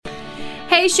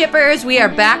Hey shippers, we are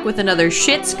back with another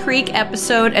Schitt's Creek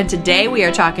episode, and today we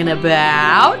are talking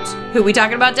about... Who are we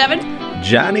talking about, Devin?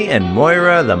 Johnny and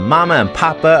Moira, the mama and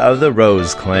papa of the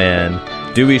Rose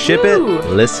clan. Do we ship it?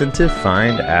 Listen to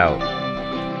find out.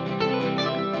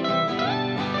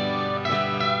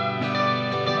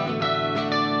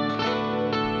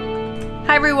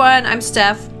 Hi everyone, I'm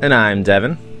Steph. And I'm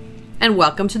Devin. And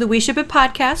welcome to the We Ship It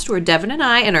podcast, where Devin and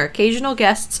I and our occasional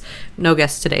guests, no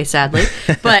guests today sadly,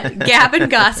 but gab and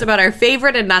goss about our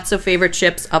favorite and not so favorite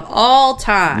ships of all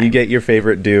time. You get your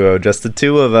favorite duo, just the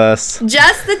two of us.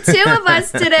 Just the two of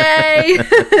us today.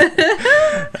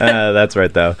 That's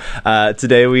right though.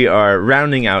 Today we are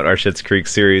rounding out our Schitt's Creek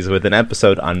series with an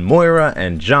episode on Moira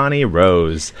and Johnny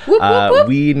Rose. Whoop, whoop, whoop.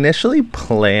 We initially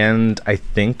planned, I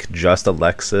think, just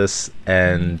Alexis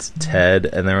and Ted,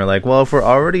 and then we're like, well, if we're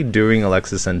already doing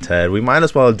Alexis and Ted, we might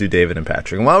as well do David and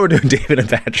Patrick. And while we're doing David and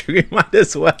Patrick, we might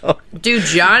as well do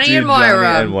Johnny and Moira.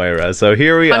 Johnny and Moira. So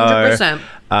here we 100%.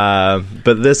 are.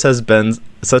 But this has been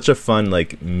such a fun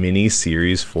mini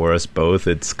series for us both.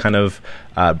 It's kind of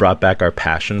brought back our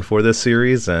passion for this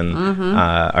series and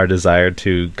our desire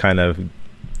to kind of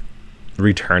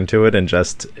return to it and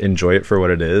just enjoy it for what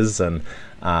it is, and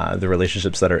the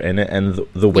relationships that are in it, and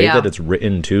the way that it's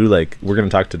written too. Like, we're going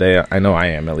to talk today, I know I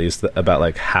am at least,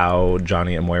 about how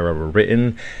Johnny and Moira were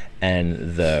written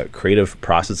and the creative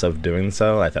process of doing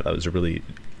so. I thought that was really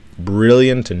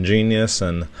brilliant and genius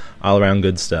and all around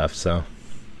good stuff. So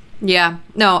yeah,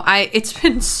 no, it's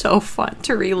been so fun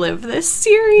to relive this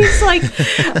series. Like,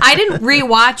 I didn't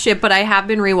rewatch it, but I have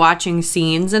been rewatching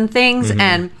scenes and things,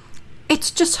 and it's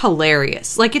just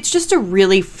hilarious. Like, it's just a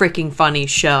really freaking funny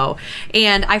show.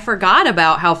 And I forgot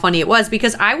about how funny it was,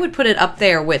 because I would put it up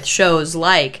there with shows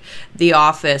like The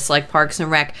Office, like Parks and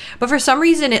Rec. But for some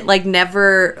reason, it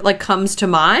never comes to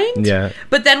mind. Yeah.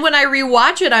 But then when I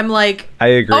rewatch it, I'm like, I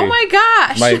agree. Oh my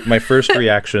gosh. My first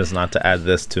reaction is not to add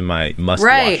this to my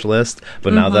must-watch list.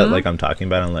 But now that I'm talking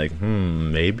about it, I'm like,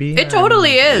 maybe. It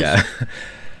totally is. Yeah.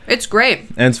 It's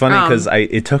great. And it's funny because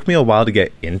it took me a while to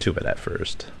get into it at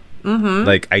first.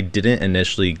 Like, I didn't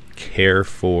initially care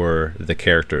for the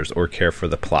characters or care for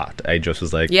the plot. I just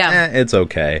was like, it's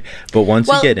okay. But once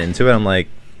you get into it, I'm like,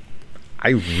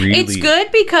 it's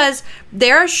good because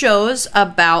there are shows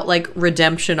about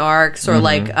redemption arcs or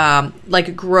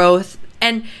like growth,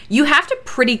 and you have to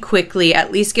pretty quickly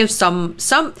at least give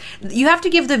you have to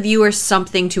give the viewer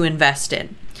something to invest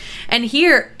in. And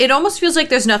here, it almost feels like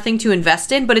there's nothing to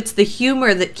invest in, but it's the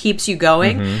humor that keeps you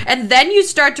going. And then you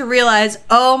start to realize,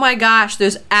 oh my gosh,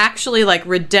 there's actually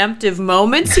redemptive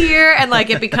moments here, and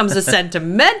it becomes a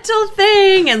sentimental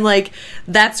thing, and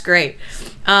that's great.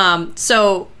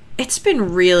 So it's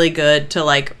been really good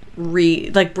to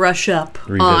brush up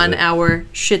on our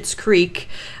Schitt's Creek,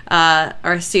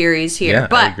 our series here. Yeah,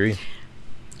 but I agree.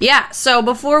 Yeah, so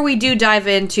before we do dive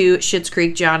into Schitt's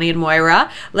Creek, Johnny and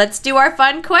Moira, let's do our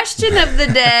fun question of the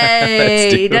day.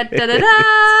 Let's do it.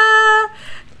 Da-da-da-da.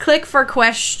 Click for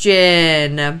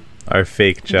question. Our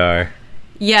fake jar.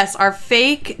 Yes, our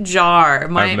fake jar. Our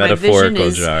metaphorical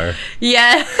jar.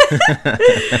 Yeah.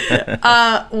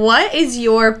 What is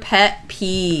your pet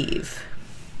peeve?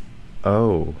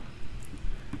 Oh.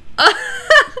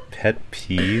 Pet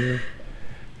peeve?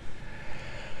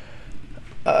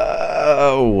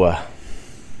 Oh.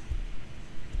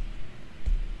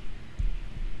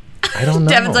 I don't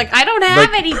know. Devin's like, I don't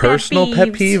have any personal pet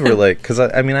peeves. Pet peeve, or because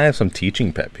I have some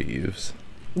teaching pet peeves.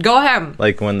 Go ahead.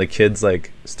 Like when the kids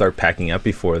start packing up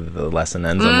before the lesson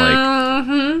ends,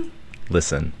 I'm like,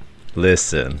 listen.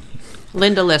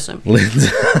 Linda, listen.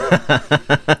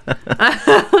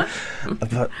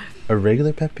 About a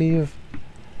regular pet peeve?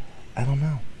 I don't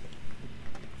know.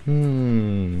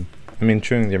 I mean,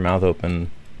 chewing with your mouth open.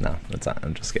 No, that's not.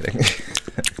 I'm just kidding.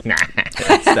 Nah,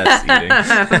 that's eating.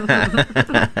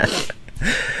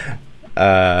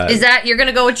 Is that you're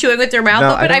gonna go with chewing with your mouth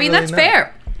open? I mean, really, that's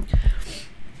fair.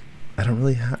 I don't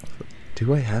really have.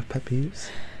 Do I have pet peeves?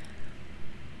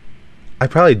 I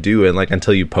probably do, and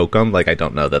until you poke them, I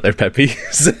don't know that they're pet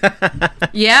peeves.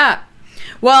 Yeah.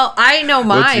 Well, I know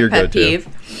my pet go-to?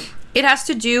 peeve. It has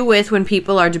to do with when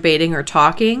people are debating or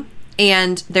talking,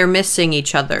 and they're missing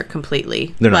each other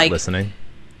completely. They're not listening.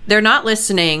 They're not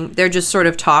listening. They're just sort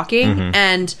of talking,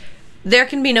 and there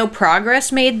can be no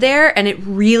progress made there, and it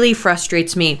really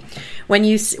frustrates me when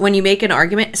you make an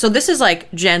argument. So this is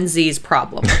Gen Z's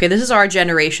problem. Okay, this is our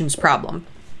generation's problem.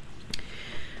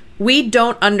 We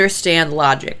don't understand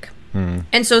logic,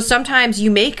 and so sometimes you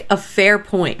make a fair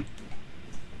point,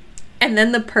 and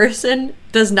then the person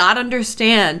does not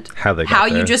understand how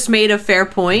you just made a fair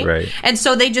point, right? And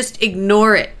so they just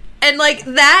ignore it, and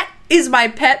that is my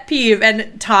pet peeve,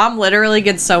 and Tom literally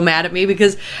gets so mad at me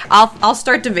because I'll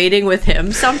start debating with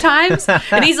him sometimes,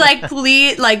 and he's like,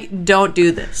 please, like, don't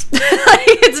do this. Like,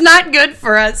 it's not good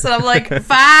for us. And I'm like,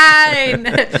 fine.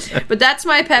 But that's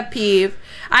my pet peeve.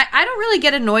 I don't really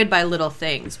get annoyed by little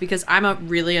things because I'm a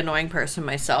really annoying person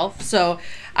myself. So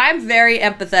I'm very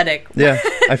empathetic. Yeah,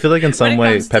 I feel like in some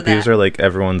way pet peeves are like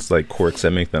everyone's like quirks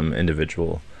that make them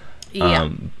individual. Yeah.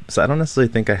 So I don't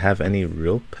necessarily think I have any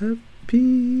real pet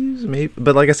peeves, maybe,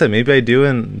 but like I said, maybe I do,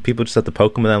 and people just have to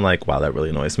poke them, and I'm like, wow, that really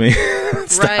annoys me.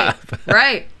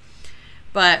 Right.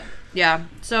 But yeah,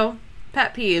 so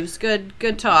pet peeves,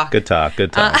 good talk. Good talk.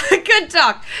 Good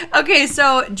talk. Okay,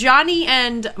 so Johnny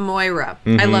and Moira.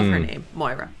 I love her name,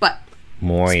 Moira. But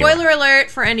Moira. Spoiler alert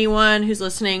for anyone who's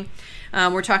listening.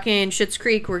 We're talking Schitt's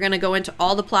Creek. We're going to go into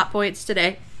all the plot points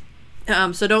today.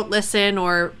 So don't listen,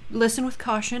 or listen with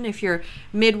caution if you're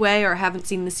midway or haven't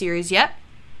seen the series yet.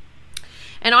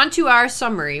 And on to our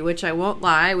summary, which I won't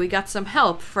lie, we got some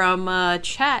help from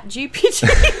Chat GPT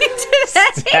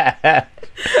today.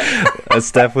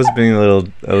 Steph was being a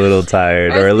little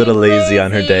tired or a little lazy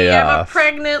on her day off. I'm a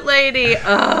pregnant lady.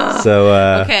 Ugh.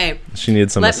 So okay, she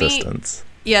needed some assistance.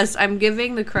 Yes, I'm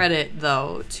giving the credit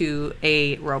though to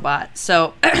a robot.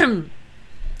 So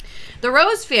the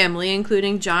Rose family,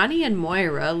 including Johnny and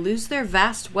Moira, lose their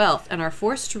vast wealth and are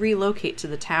forced to relocate to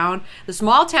the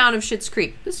small town of Schitt's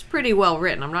Creek. This is pretty well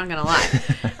written, I'm not going to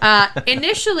lie.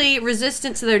 Initially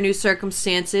resistant to their new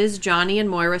circumstances, Johnny and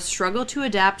Moira struggle to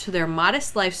adapt to their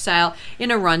modest lifestyle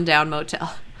in a rundown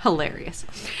motel. Hilarious.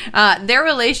 Their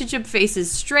relationship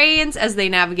faces strains as they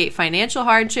navigate financial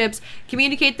hardships,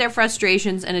 communicate their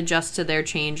frustrations, and adjust to their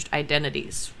changed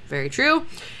identities. Very true.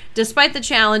 Despite the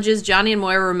challenges, Johnny and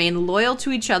Moira remain loyal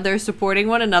to each other, supporting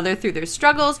one another through their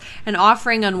struggles and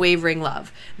offering unwavering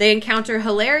love. They encounter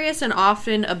hilarious and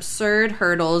often absurd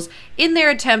hurdles in their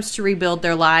attempts to rebuild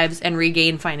their lives and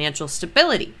regain financial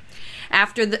stability.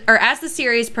 As the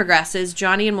series progresses,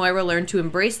 Johnny and Moira learn to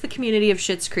embrace the community of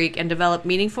Schitt's Creek and develop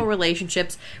meaningful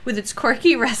relationships with its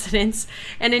quirky residents,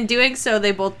 and in doing so,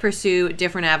 they both pursue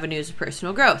different avenues of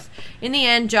personal growth. In the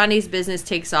end, Johnny's business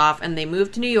takes off, and they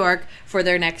move to New York for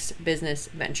their next business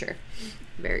venture.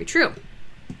 Very true.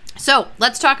 So,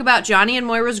 let's talk about Johnny and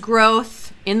Moira's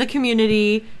growth in the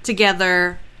community,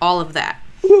 together, all of that.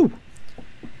 Woo!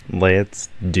 Let's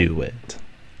do it.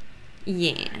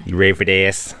 Yeah. You ready for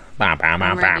this?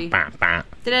 I'm ready.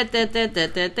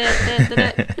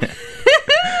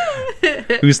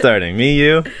 Who's starting? Me,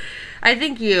 you? I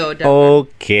think you. Definitely.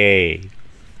 Okay.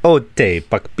 Ote,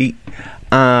 Buckbeat.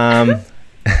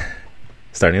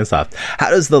 Starting us off. How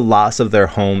does the loss of their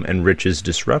home and riches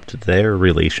disrupt their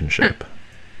relationship?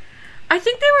 I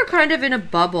think they were kind of in a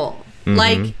bubble.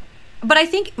 Mm-hmm. But I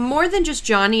think more than just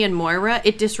Johnny and Moira,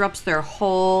 it disrupts their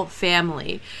whole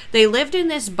family. They lived in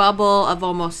this bubble of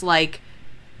almost like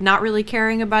not really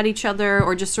caring about each other,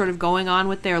 or just sort of going on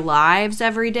with their lives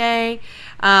every day,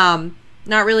 not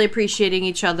really appreciating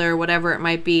each other, whatever it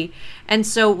might be. And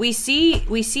so we see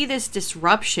this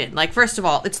disruption. Like, first of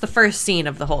all, it's the first scene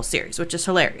of the whole series, which is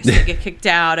hilarious. They get kicked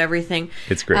out, everything.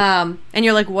 It's great. And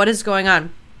you're like, what is going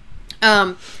on?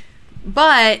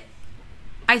 But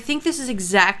I think this is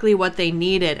exactly what they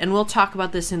needed, and we'll talk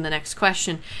about this in the next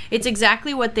question. It's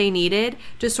exactly what they needed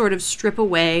to sort of strip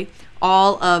away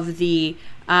all of the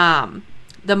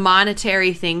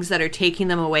monetary things that are taking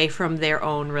them away from their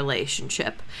own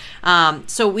relationship.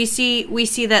 So we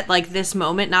see that, like, this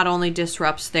moment not only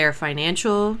disrupts their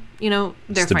financial,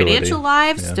 their financial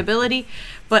lives, stability,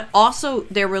 but also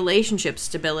their relationship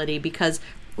stability, because,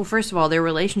 well, first of all, their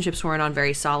relationships weren't on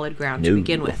very solid ground to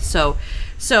begin with. So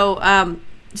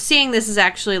seeing this is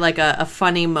actually like a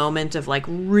funny moment of like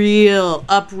real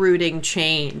uprooting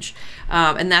change.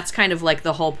 And that's kind of like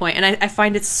the whole point. And I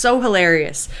find it so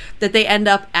hilarious that they end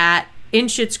up in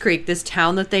Schitt's Creek, this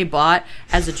town that they bought,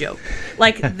 as a joke.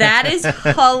 Like, that is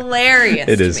hilarious.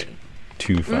 It is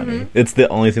too funny. Mm-hmm. It's the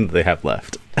only thing that they have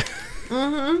left.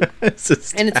 Mm-hmm.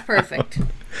 And it's perfect.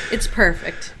 It's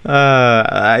perfect.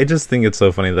 I just think it's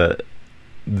so funny that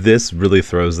this really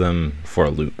throws them for a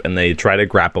loop, and they try to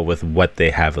grapple with what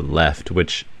they have left,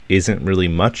 which isn't really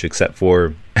much except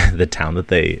for the town that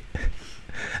they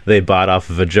bought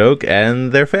off of a joke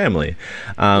and their family.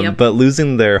 But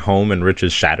losing their home and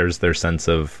riches shatters their sense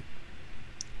of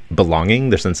belonging,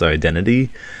 their sense of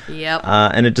identity.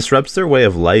 And it disrupts their way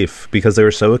of life, because they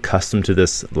were so accustomed to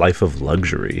this life of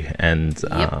luxury and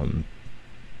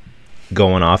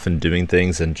going off and doing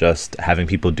things and just having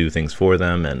people do things for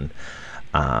them. And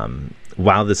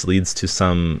while this leads to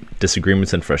some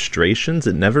disagreements and frustrations,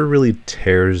 it never really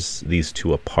tears these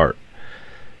two apart.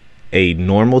 a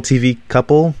normal TV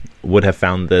couple would have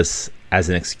found this as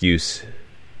an excuse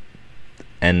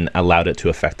and allowed it to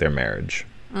affect their marriage.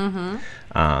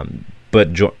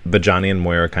 But Johnny and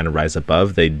Moira kind of rise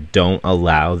above. They don't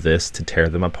allow this to tear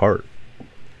them apart.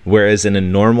 Whereas in a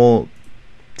normal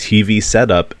TV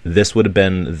setup, this would have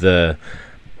been the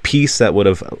piece that would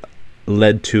have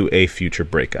led to a future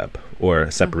breakup or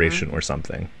separation or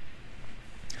something.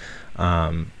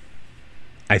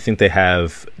 I think they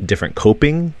have different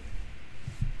coping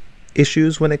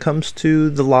issues when it comes to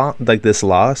the law, like this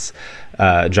loss.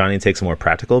 Johnny takes a more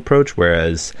practical approach,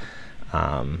 whereas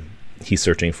he's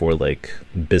searching for like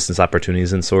business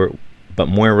opportunities and sort. But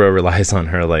Moira relies on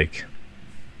her like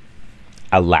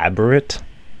elaborate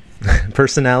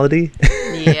personality.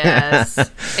 Yes,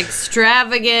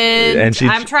 extravagant. And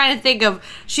I'm trying to think of.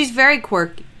 She's very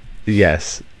quirky.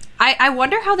 Yes. I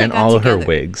wonder how they and got all together. Her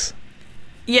wigs.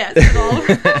 Yes, all of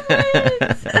her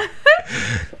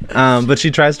wigs. But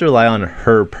she tries to rely on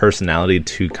her personality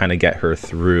to kind of get her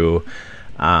through,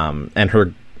 and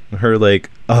her like,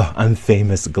 oh, I'm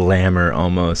famous glamour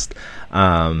almost,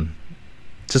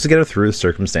 just to get her through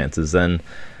circumstances. And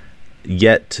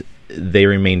yet they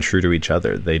remain true to each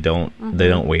other. They don't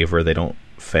waver. They don't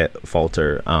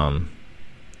falter.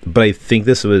 But I think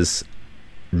this was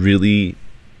really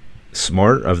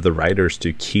smart of the writers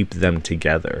to keep them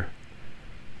together,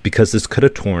 because this could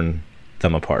have torn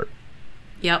them apart.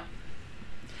 Yep.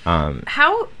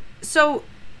 So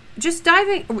just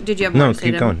diving, did you have more to say?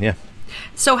 No, keep going. Yeah.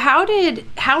 So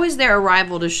how is their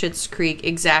arrival to Schitt's Creek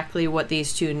exactly what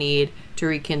these two need to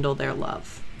rekindle their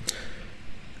love?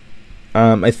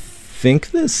 I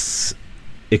think this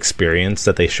experience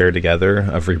that they share together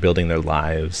of rebuilding their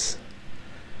lives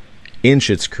in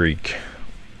Schitt's Creek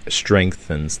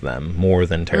strengthens them more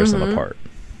than tears them apart.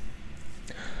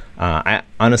 I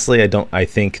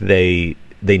think they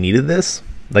needed this.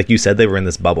 Like you said, they were in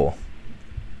this bubble,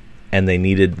 and they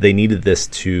needed this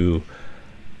to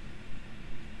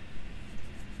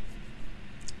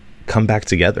come back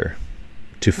together,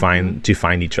 to find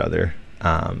each other,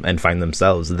 and find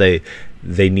themselves. They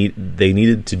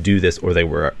needed to do this, or they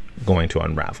were going to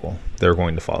unravel. They were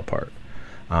going to fall apart.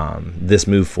 This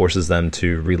move forces them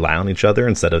to rely on each other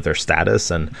instead of their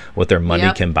status and what their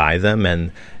money can buy them,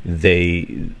 and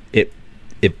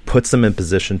it puts them in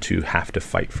position to have to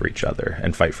fight for each other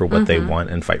and fight for what they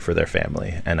want and fight for their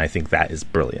family. And I think that is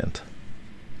brilliant.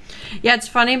 Yeah, it's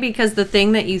funny because the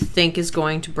thing that you think is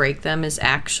going to break them is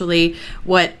actually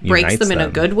what breaks them in a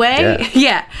good way.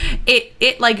 Yeah.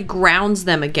 It like grounds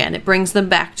them again. It brings them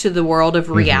back to the world of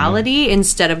reality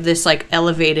instead of this like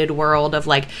elevated world of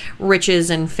like riches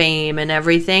and fame and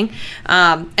everything.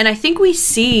 And I think we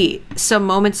see some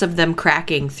moments of them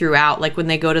cracking throughout, like when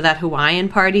they go to that Hawaiian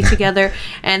party together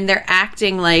and they're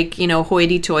acting like, you know,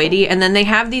 hoity-toity, and then they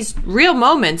have these real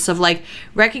moments of like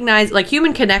recognize like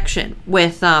human connection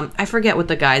with I forget what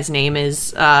the guy's name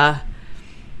is.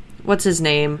 What's his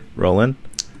name? Roland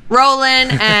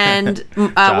and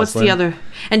what's the other?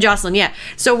 And Jocelyn, yeah.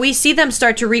 So we see them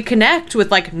start to reconnect with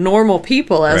like normal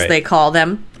people, as they call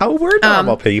them. Oh, we're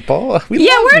normal people.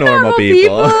 We're normal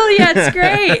people. Yeah, it's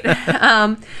great.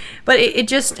 But it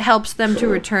just helps them to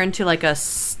return to like a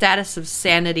status of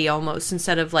sanity almost,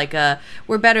 instead of like a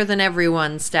we're better than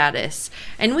everyone status.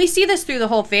 And we see this through the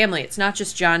whole family. It's not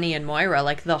just Johnny and Moira.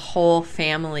 Like the whole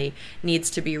family needs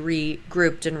to be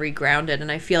regrouped and regrounded.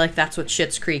 And I feel like that's what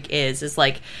Schitt's Creek is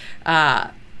like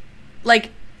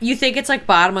you think it's like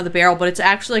bottom of the barrel, but it's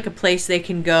actually like a place they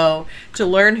can go to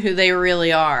learn who they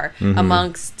really are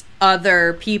amongst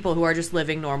other people who are just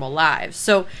living normal lives.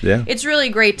 So it's really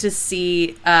great to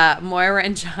see Moira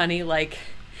and Johnny like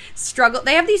struggle.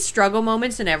 They have these struggle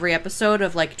moments in every episode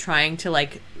of like trying to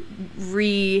like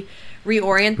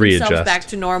reorient themselves back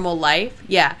to normal life.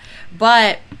 Yeah.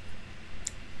 But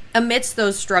amidst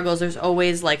those struggles, there's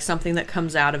always like something that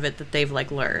comes out of it that they've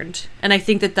like learned. And I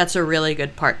think that that's a really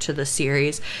good part to the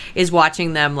series, is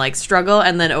watching them like struggle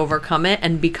and then overcome it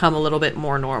and become a little bit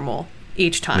more normal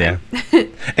each time. Yeah.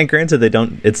 And granted,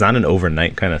 it's not an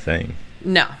overnight kind of thing.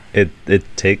 No. It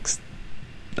takes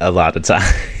a lot of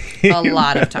time. A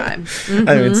lot of time.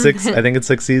 I mean, I think it's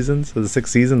 6 seasons. So the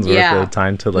 6 seasons worth of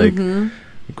time to like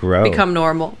grow. Become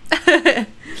normal.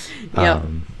 Yep.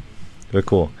 But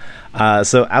cool.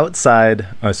 So on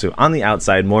the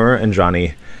outside, Moira and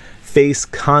Johnny face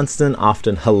constant,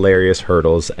 often hilarious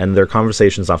hurdles, and their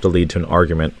conversations often lead to an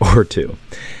argument or two.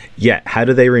 Yet, how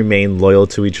do they remain loyal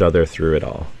to each other through it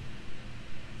all?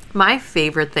 My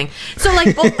favorite thing. So,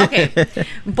 like,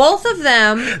 both of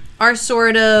them are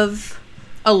sort of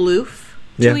aloof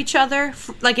to each other.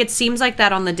 Like, it seems like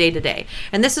that on the day-to-day.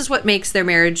 And this is what makes their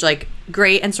marriage, like,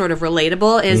 great and sort of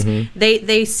relatable, is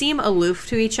they seem aloof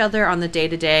to each other on the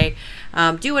day-to-day.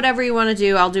 Do whatever you want to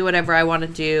do. I'll do whatever I want to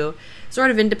do.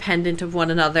 Sort of independent of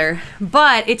one another.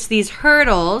 But it's these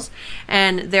hurdles,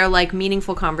 and they're, like,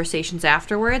 meaningful conversations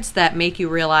afterwards that make you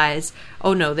realize,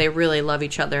 oh, no, they really love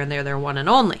each other, and they're their one and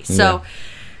only. So...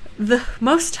 the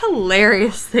most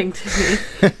hilarious thing to me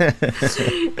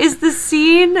is the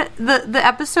scene, the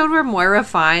episode where Moira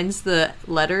finds the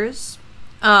letters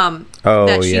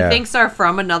that she thinks are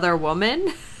from another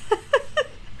woman.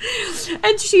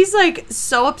 And she's, like,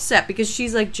 so upset because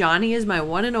she's like, Johnny is my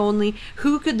one and only.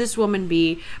 Who could this woman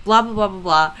be? Blah, blah, blah, blah,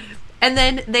 blah. And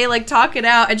then they, like, talk it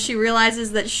out, and she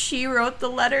realizes that she wrote the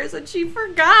letters and she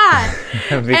forgot.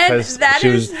 Because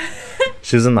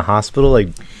she was in the hospital, like...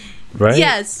 Right?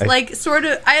 Yes, like, sort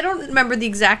of, I don't remember the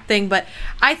exact thing, but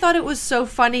I thought it was so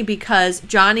funny because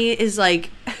Johnny is, like,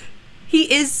 he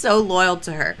is so loyal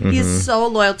to her. He is so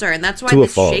loyal to her, and that's why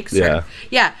this shakes her.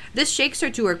 Yeah, this shakes her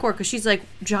to her core, because she's like,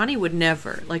 Johnny would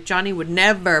never,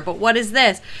 but what is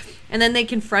this? And then they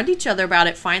confront each other about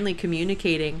it, finally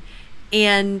communicating,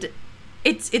 and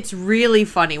it's really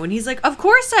funny when he's like, of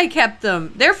course I kept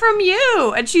them. They're from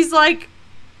you. And she's like...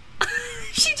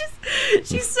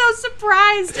 she's so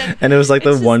surprised, and it was like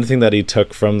the one thing that he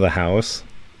took from the house.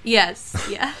 Yes.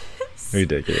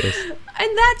 Ridiculous.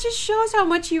 And that just shows how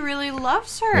much he really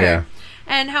loves her,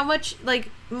 and how much,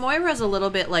 like, Moira's a little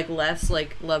bit, like, less,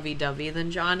 like, lovey-dovey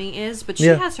than Johnny is, but she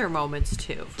has her moments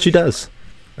too. She does,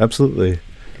 absolutely.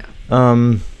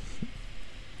 I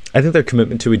think their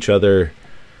commitment to each other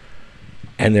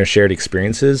and their shared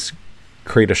experiences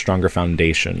create a stronger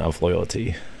foundation of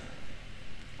loyalty.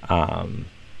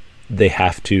 They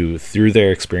have to, through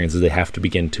their experiences, they have to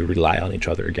begin to rely on each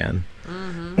other again.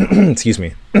 Excuse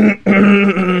me.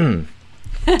 Clearing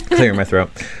my throat.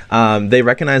 They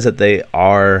recognize that they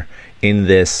are in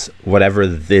this, whatever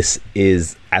this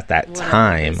is at that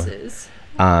time.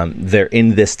 They're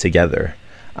in this together.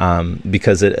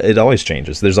 Because it always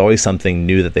changes. There's always something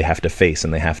new that they have to face,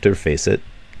 and they have to face it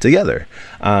together.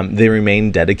 They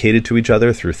remain dedicated to each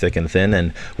other through thick and thin,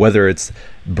 and whether it's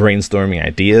brainstorming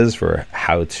ideas for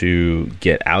how to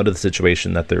get out of the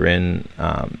situation that they're in,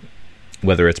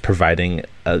 whether it's providing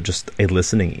just a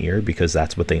listening ear because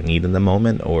that's what they need in the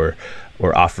moment, or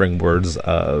offering words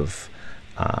of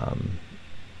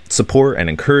support and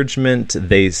encouragement,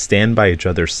 they stand by each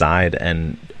other's side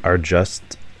and are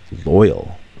just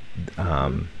loyal.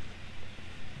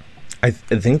 I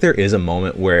think there is a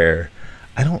moment where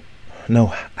I don't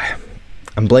know.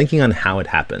 I'm blanking on how it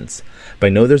happens, but I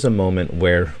know there's a moment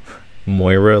where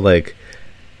Moira, like,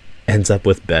 ends up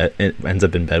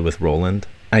in bed with Roland.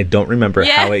 I don't remember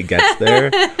how it gets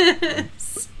there.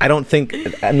 I don't think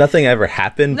nothing ever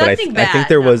happened, but I think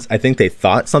I think they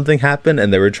thought something happened,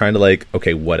 and they were trying to, like,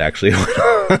 okay, what actually went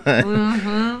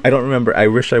on? I don't remember. I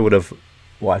wish I would have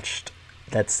watched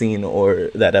that scene or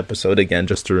that episode again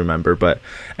just to remember,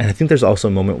 and I think there's also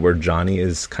a moment where Johnny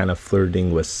is kind of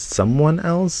flirting with someone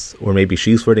else, or maybe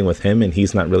she's flirting with him and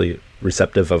he's not really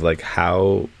receptive of, like,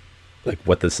 how, like,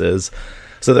 what this is.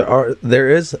 So there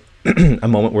is a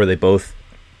moment where they both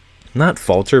not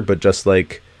falter, but just,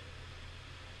 like,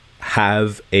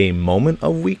 have a moment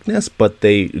of weakness, but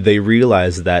they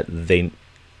realize that they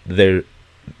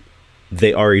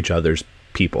are each other's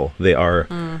people. They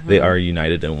are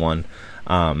united in one.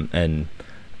 And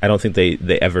I don't think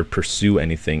they ever pursue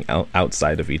anything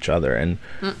outside of each other. And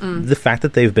the fact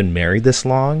that they've been married this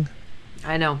long,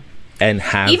 I know, and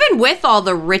have, even with all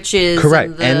the riches,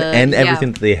 correct, and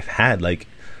everything that they have had,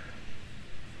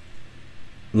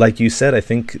 like you said, I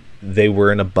think they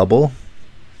were in a bubble,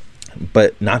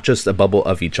 but not just a bubble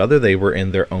of each other. They were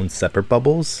in their own separate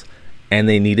bubbles, and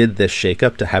they needed this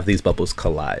shakeup to have these bubbles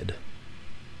collide.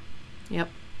 Yep.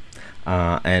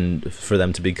 And for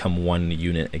them to become one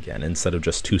unit again instead of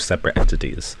just two separate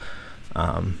entities.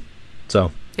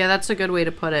 So yeah, that's a good way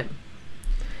to put it.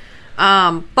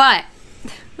 But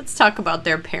let's talk about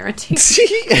their parenting.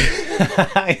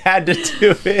 I had to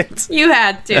do it. You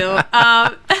had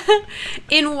to.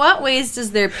 In what ways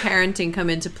does their parenting come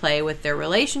into play with their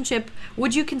relationship?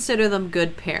 Would you consider them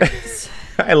good parents?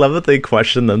 I love that they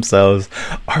question themselves.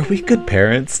 Are we good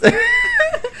parents?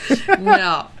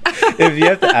 No. If you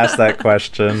have to ask that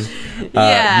question,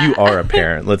 you are a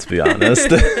parent, let's be honest.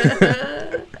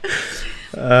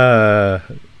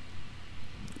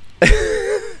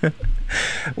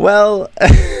 Well,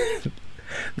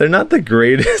 they're not the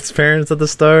greatest parents at the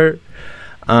start,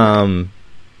 but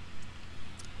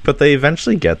they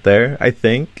eventually get there, I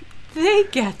think. They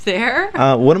get there.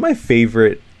 One of my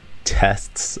favorite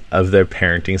tests of their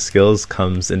parenting skills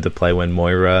comes into play when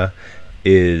Moira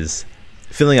is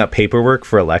filling out paperwork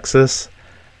for Alexis,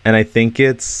 and I think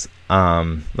it's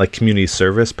like community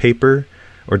service paper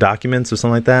or documents or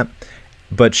something like that,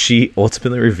 but she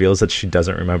ultimately reveals that she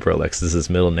doesn't remember Alexis's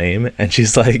middle name, and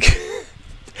she's like,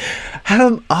 how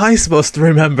am I supposed to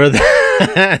remember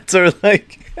that? Or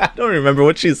like, I don't remember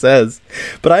what she says,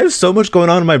 but I have so much going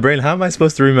on in my brain. How am I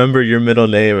supposed to remember your middle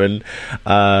name?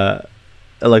 And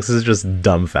Alexis is just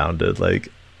dumbfounded. Like,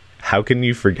 how can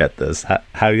you forget this?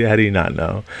 How do you not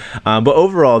know? But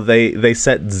overall, they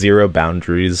set zero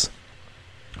boundaries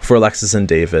for Alexis and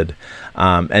David,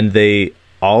 and they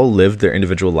all lived their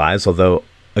individual lives, although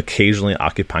occasionally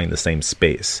occupying the same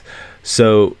space.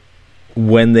 So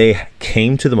when they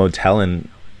came to the motel and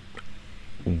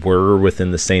were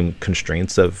within the same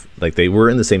constraints of, like, they were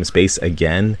in the same space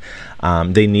again,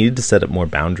 they needed to set up more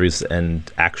boundaries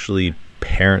and actually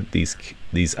parent these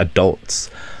adults.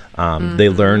 They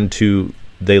learn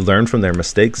from their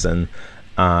mistakes and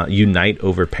unite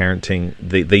over parenting.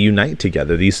 They unite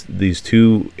together. These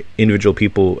two individual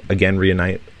people again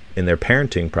reunite in their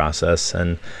parenting process,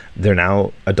 and they're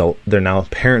now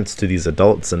parents to these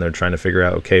adults, and they're trying to figure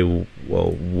out, okay,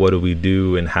 well, what do we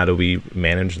do and how do we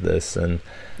manage this? And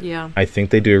I think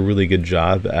they do a really good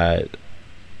job at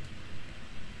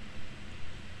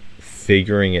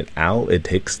figuring it out. It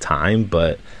takes time,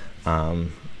 but I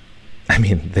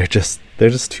mean, they're just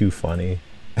too funny.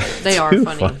 They are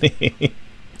funny.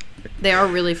 They are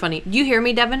really funny. Do you hear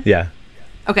me, Devin? Yeah.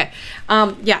 Okay.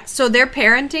 So their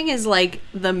parenting is like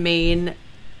the main,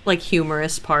 like,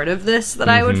 humorous part of this that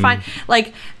I would find.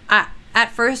 Like,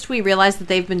 at first we realized that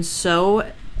they've been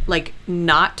so, like,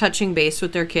 not touching base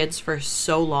with their kids for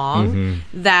so long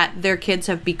that their kids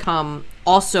have become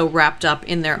also wrapped up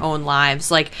in their own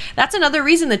lives. Like, that's another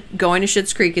reason that going to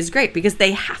Schitt's Creek is great, because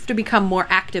they have to become more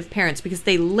active parents because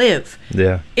they live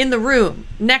in the room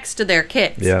next to their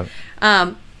kids.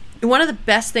 One of the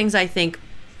best things I think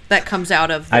that comes out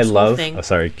of this whole thing... Oh,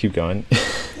 sorry, keep going.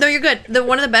 No, you're good.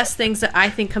 One of the best things that I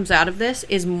think comes out of this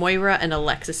is Moira and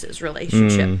Alexis's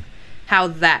relationship. How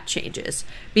that changes.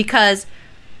 Because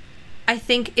I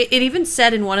think it even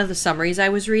said in one of the summaries I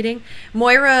was reading,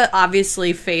 Moira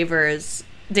obviously favors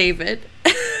David.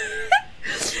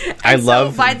 I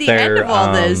love by the end of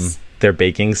all this, their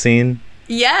baking scene.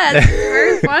 Yes,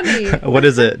 very funny. What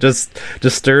is it? Just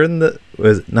stir in the...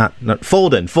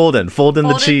 fold in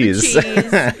the cheese.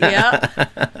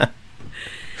 Yeah.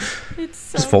 It's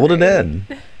so just fold it in.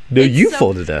 No, it's you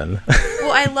fold it in.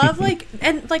 Well, I love, like,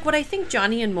 and like what I think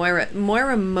Johnny and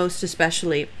Moira most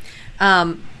especially,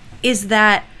 is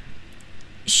that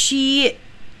she,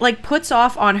 like, puts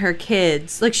off on her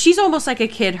kids. Like, she's almost like a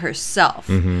kid herself.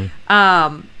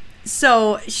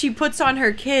 So she puts on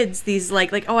her kids these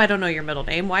like, oh, I don't know your middle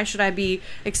name. Why should I be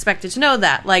expected to know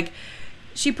that? Like,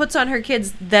 she puts on her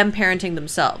kids them parenting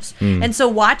themselves. And so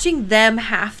watching them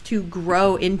have to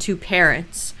grow into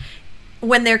parents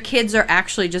when their kids are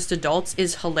actually just adults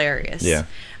is hilarious. Yeah.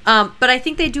 But I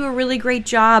think they do a really great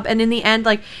job. And in the end,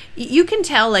 like, you can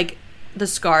tell, like, the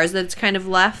scars that's kind of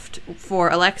left for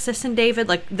Alexis and David.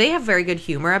 Like, they have very good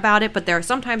humor about it, but there are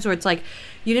some times where it's like,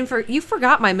 you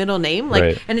forgot my middle name,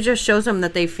 like, and it just shows them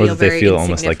that they feel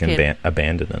almost like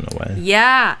abandoned in a way.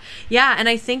 Yeah, and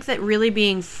I think that really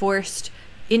being forced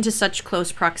into such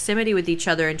close proximity with each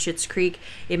other in Schitt's Creek,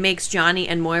 it makes Johnny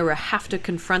and Moira have to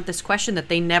confront this question that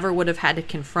they never would have had to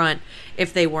confront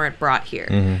if they weren't brought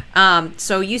here.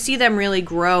 So you see them really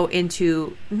grow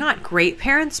into not great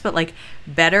parents, but like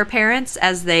better parents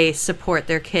as they support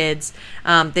their kids.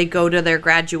 They go to their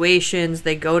graduations.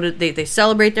 They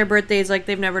celebrate their birthdays like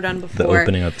they've never done before. The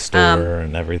opening of the store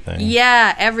and everything.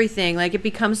 Yeah, everything. Like, it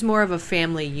becomes more of a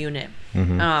family unit.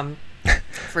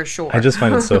 For sure. I just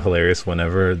find it so hilarious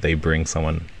whenever they bring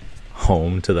someone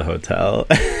home to the hotel.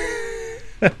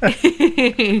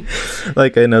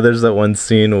 Like, I know there's that one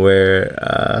scene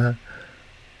where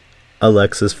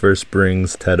Alexis first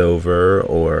brings Ted over,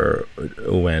 or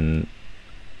when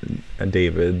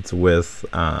David's with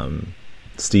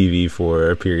Stevie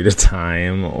for a period of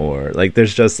time, or like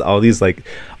there's just all these like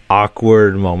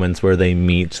awkward moments where they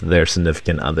meet their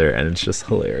significant other, and it's just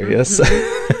hilarious.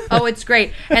 Oh, it's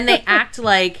great. And they act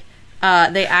like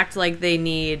they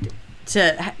need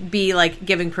to be like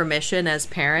giving permission as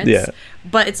parents,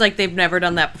 but it's like they've never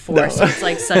done that before. So it's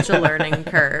like such a learning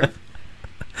curve.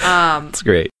 It's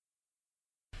great.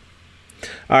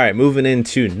 All right, moving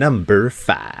into number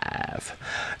 5.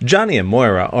 Johnny and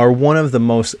Moira are one of the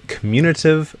most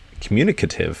communicative.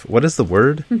 What is the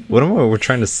word? What am I? We're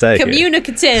trying to say?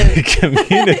 Communicative.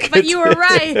 Communicative. But you were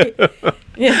right.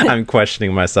 I'm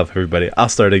questioning myself, everybody. I'll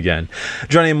start again.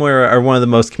 Johnny and Moira are one of the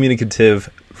most communicative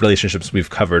relationships we've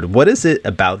covered. What is it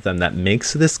about them that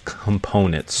makes this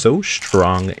component so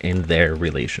strong in their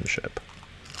relationship?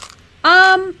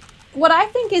 What I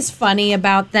think is funny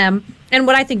about them, and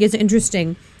what I think is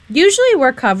interesting, usually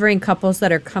we're covering couples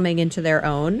that are coming into their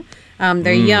own.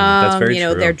 They're young,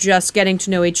 they're just getting to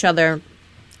know each other.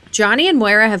 Johnny and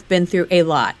Moira have been through a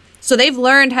lot. So they've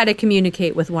learned how to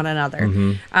communicate with one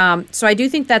another. So I do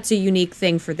think that's a unique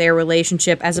thing for their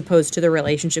relationship as opposed to the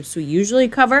relationships we usually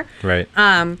cover. Right.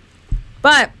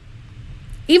 But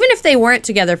even if they weren't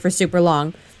together for super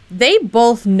long, they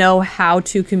both know how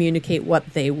to communicate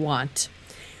what they want.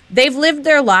 They've lived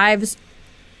their lives,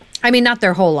 I mean, not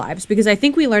their whole lives, because I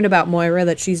think we learned about Moira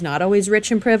that she's not always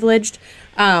rich and privileged.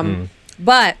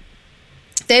 But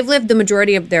they've lived the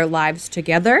majority of their lives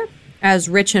together as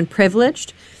rich and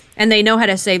privileged. And they know how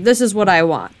to say, this is what I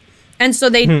want. And so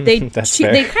they kind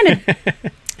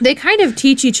of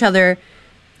teach each other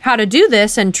how to do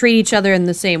this and treat each other in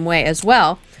the same way as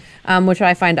well, which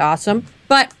I find awesome.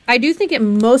 But I do think it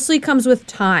mostly comes with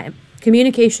time.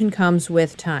 Communication comes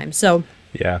with time. So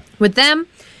with them,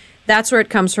 that's where it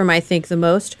comes from, I think, the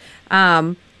most.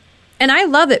 And I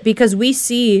love it because we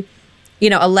see,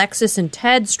 Alexis and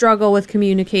Ted struggle with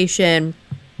communication.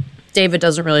 David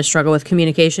doesn't really struggle with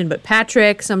communication, but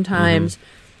Patrick sometimes.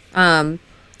 So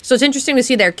it's interesting to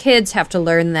see their kids have to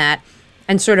learn that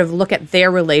and sort of look at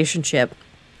their relationship,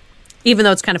 even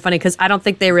though it's kind of funny because I don't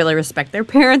think they really respect their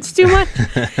parents too much.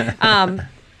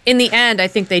 In the end, I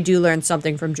think they do learn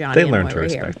something from Johnny and Moira. They learn to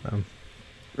respect them.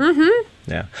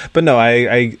 Yeah. But no,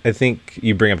 I think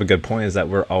you bring up a good point is that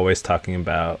we're always talking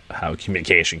about how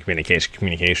communication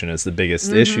is the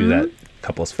biggest issue that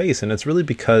couples face. And it's really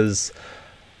because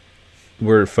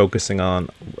we're focusing on,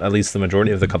 at least the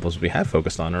majority of the couples we have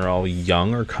focused on are all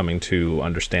young or coming to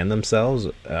understand themselves,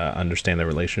 understand their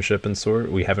relationship and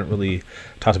sort. We haven't really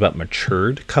talked about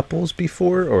matured couples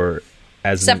before, or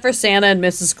except for Santa and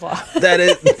Mrs. Claus. That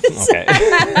is okay.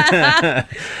 I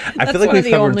feel like we've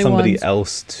covered somebody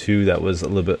else too that was a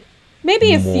little bit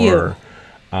maybe more,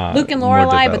 a few. Luke and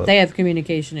Lorelai, but they have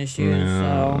communication issues. So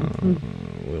I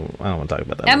don't want to talk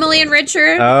about that. Emily and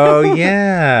Richard. Oh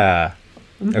yeah.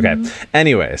 Okay.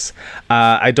 Anyways,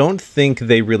 I don't think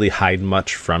they really hide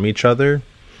much from each other.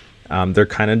 They're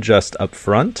kind of just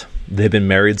upfront. They've been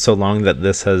married so long that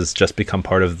this has just become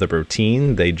part of the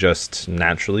routine. They just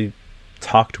naturally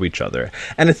talk to each other,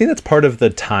 and I think that's part of the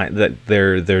time that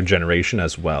their generation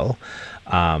as well.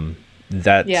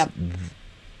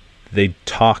 They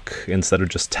talk instead of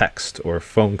just text or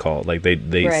phone call. Like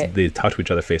they talk to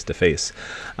each other face to face.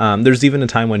 There's even a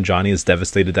time when Johnny is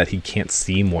devastated that he can't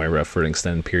see Moira for an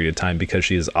extended period of time because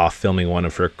she is off filming one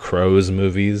of her Crows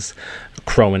movies,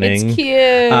 Crowining. It's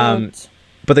cute.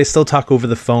 But they still talk over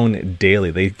the phone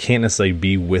daily. They can't necessarily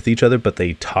be with each other, but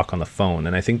they talk on the phone.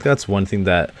 And I think that's one thing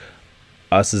that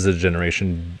us as a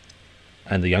generation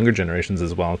and the younger generations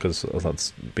as well, because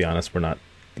let's be honest, we're not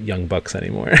young bucks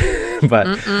anymore. But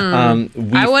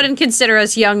I wouldn't consider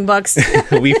us young bucks.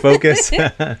 we focus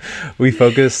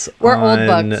we're on old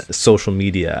bucks. Social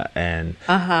media, and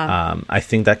I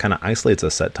think that kind of isolates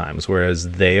us at times,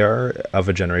 whereas they are of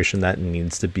a generation that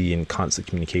needs to be in constant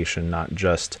communication, not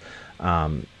just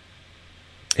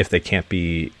if they can't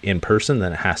be in person,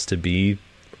 then it has to be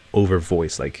over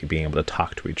voice, like being able to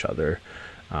talk to each other.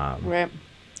 Right.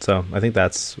 So I think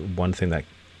that's one thing that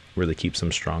really keeps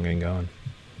them strong and going.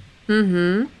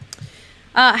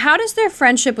 How does their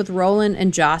friendship with Roland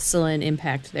and Jocelyn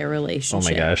impact their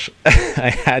relationship? Oh my gosh.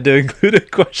 I had to include a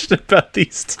question about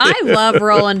these two. I love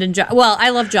Roland and I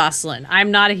love Jocelyn.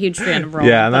 I'm not a huge fan of Roland.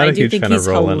 Yeah, I'm not a huge fan of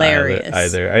Roland hilarious.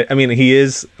 either. I mean, he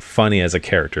is funny as a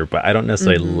character, but I don't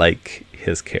necessarily like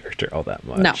his character all that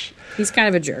much. No, he's kind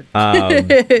of a jerk.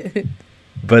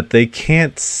 But they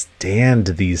can't stand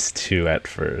these two at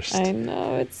first. I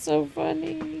know, it's so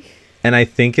funny. And I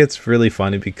think it's really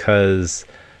funny because,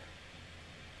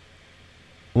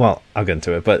 well, I'll get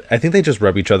into it, but I think they just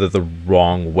rub each other the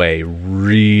wrong way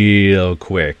real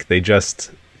quick. They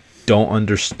just don't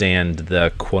understand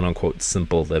the quote-unquote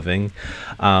simple living.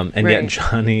 Yet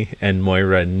Johnny and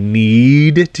Moira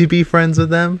need to be friends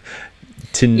with them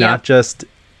to not just...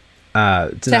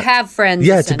 to have friends,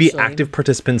 to be active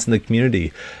participants in the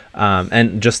community,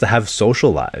 and just to have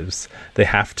social lives. They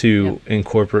have to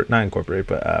not incorporate,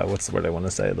 but what's the word I want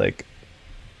to say? Like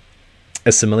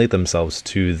assimilate themselves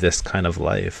to this kind of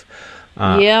life.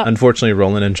 Unfortunately,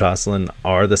 Roland and Jocelyn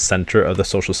are the center of the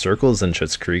social circles in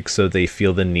Schitt's Creek, so they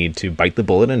feel the need to bite the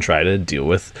bullet and try to deal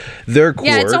with their quirks.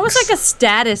 Yeah, it's almost like a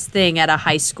status thing at a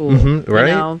high school.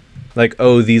 Right? like,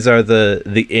 oh, these are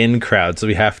the in crowd, so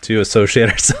we have to associate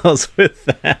ourselves with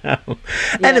them.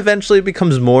 And eventually it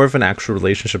becomes more of an actual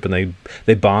relationship, and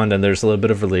they bond, and there's a little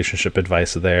bit of relationship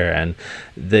advice there, and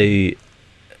they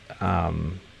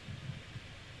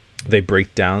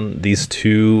break down these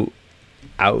two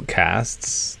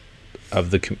outcasts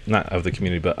of the not of the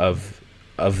community, but of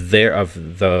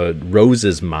the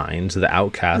Rose's mind, the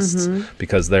outcasts,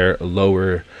 because they're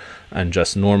lower and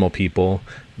just normal people.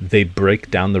 They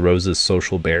break down the Rose's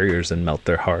social barriers and melt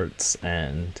their hearts,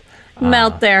 and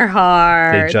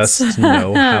they just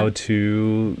know how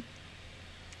to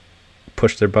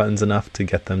push their buttons enough to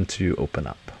get them to open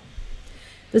up.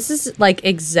 This is like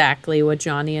exactly what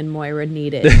Johnny and Moira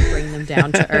needed to bring them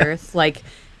down to earth. Like,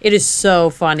 it is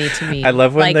so funny to me. I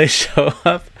love when they show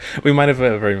up. We might have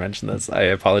already mentioned this. I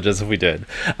apologize if we did.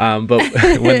 But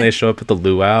when they show up at the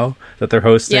luau that they're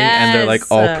hosting, and they're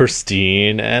like all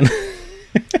pristine and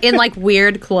in like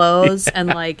weird clothes, and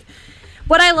like,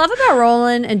 what I love about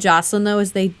Roland and Jocelyn though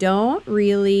is they don't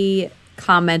really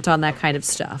comment on that kind of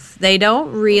stuff. They're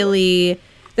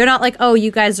not like, oh,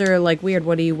 you guys are like weird,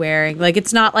 what are you wearing? Like,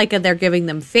 it's not like they're giving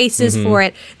them faces for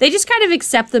it. They just kind of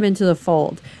accept them into the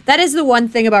fold. That is the one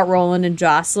thing about Roland and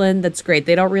Jocelyn that's great.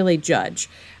 They don't really judge.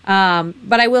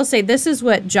 But I will say this is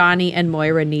what Johnny and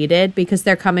Moira needed, because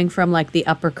they're coming from like the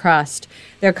upper crust.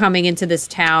 They're coming into this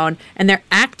town and they're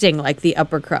acting like the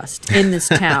upper crust in this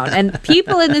town. And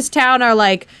people in this town are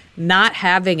like not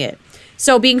having it.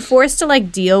 So being forced to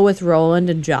like deal with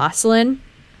Roland and Jocelyn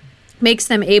makes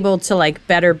them able to like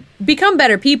become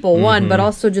better people, one, but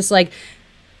also just like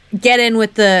get in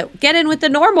with the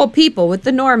normal people, with the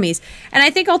normies. And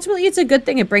I think ultimately it's a good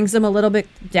thing. It brings them a little bit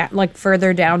like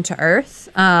further down to earth.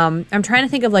 I'm trying to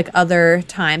think of like other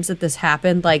times that this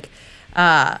happened, like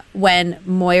when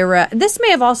Moira, this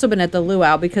may have also been at the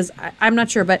luau, because I'm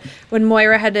not sure, but when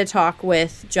Moira had to talk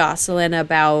with Jocelyn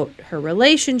about her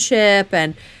relationship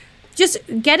and just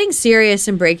getting serious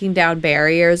and breaking down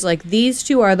barriers, like these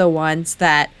two are the ones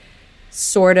that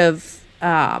sort of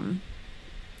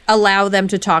allow them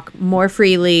to talk more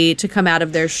freely, to come out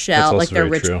of their shell, like their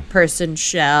rich person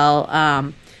shell.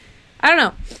 I don't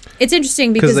know. It's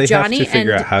interesting because they Johnny have to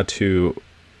figure out how to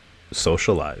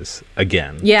socialize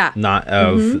again. Yeah. Not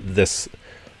of this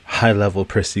high level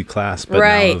prissy class, but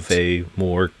now of a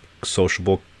more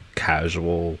sociable,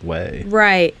 casual way.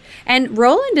 Right. And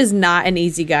Roland is not an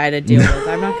easy guy to deal with,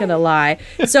 I'm not gonna lie.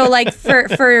 So like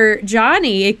for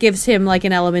Johnny, it gives him like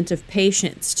an element of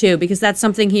patience too, because that's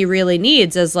something he really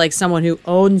needs as like someone who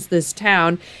owns this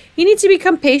town. He needs to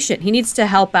become patient. He needs to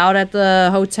help out at the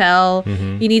hotel.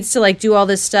 He needs to like do all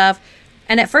this stuff.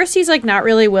 And at first he's like not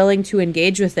really willing to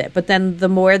engage with it, but then the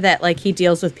more that like he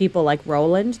deals with people like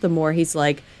Roland, the more he's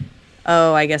like,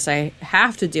 oh, I guess I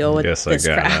have to deal with this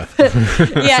crap.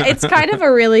 Yeah, it's kind of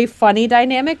a really funny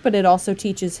dynamic, but it also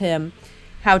teaches him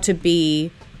how to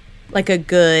be like a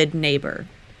good neighbor,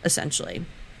 essentially.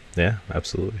 Yeah,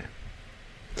 absolutely.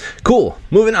 Cool.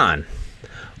 Moving on.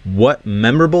 What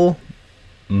memorable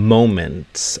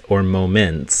moments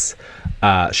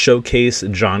showcase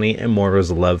Johnny and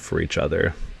Moira's love for each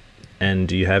other? And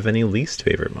do you have any least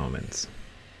favorite moments?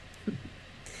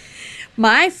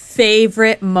 My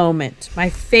favorite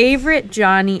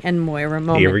Johnny and Moira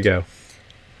moment. Here we go.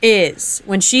 Is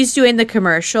when she's doing the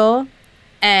commercial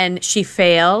and she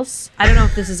fails. I don't know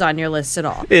if this is on your list at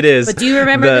all. It is. But do you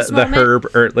remember this moment? The Herb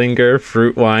Ertlinger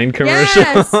fruit wine commercial.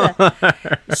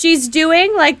 Yes. She's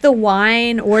doing like the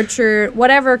wine orchard,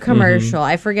 whatever commercial.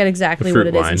 I forget exactly what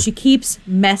it is. And she keeps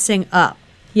messing up.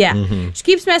 Yeah. She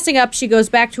keeps messing up. She goes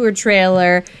back to her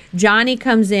trailer. Johnny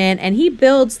comes in and he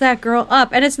builds that girl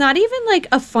up. And it's not even like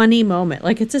a funny moment.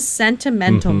 Like, it's a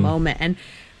sentimental moment. And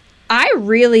I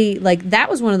really, like, that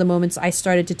was one of the moments I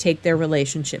started to take their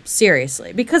relationship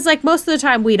seriously. Because, like, most of the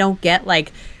time we don't get,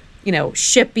 like, you know,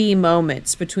 shippy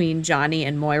moments between Johnny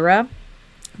and Moira.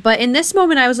 But in this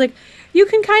moment, I was like, you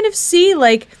can kind of see,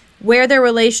 like, where their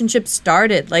relationship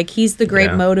started. Like, he's the great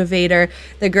motivator,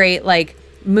 the great, like,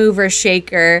 mover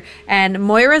shaker, and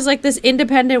Moira's like this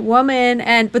independent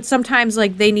woman, but sometimes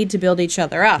like they need to build each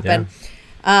other up.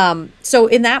 And so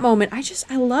in that moment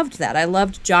I loved that. I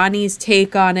loved Johnny's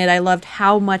take on it. I loved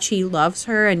how much he loves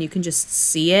her, and you can just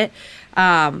see it.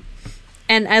 And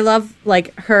I love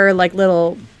like her like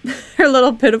little her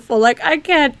little pitiful like, I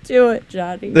can't do it,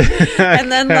 Johnny.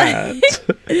 And then like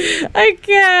I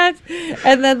can't,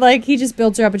 and then like he just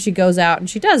builds her up and she goes out and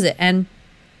she does it, and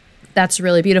that's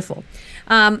really beautiful.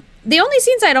 The only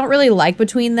scenes I don't really like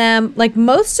between them, like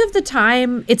most of the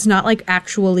time, it's not like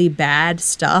actually bad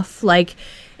stuff. Like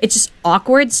it's just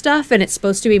awkward stuff, and it's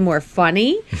supposed to be more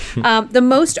funny. The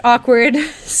most awkward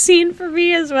scene for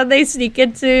me is when they sneak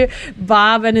into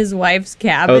Bob and his wife's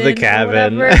cabin. Oh, the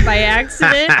cabin. Or whatever, by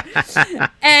accident.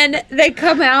 And they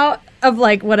come out of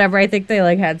like whatever, I think they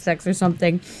like had sex or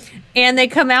something, and they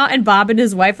come out and Bob and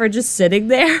his wife are just sitting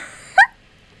there.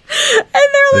 And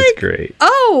they're like, great.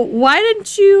 "Oh, why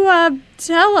didn't you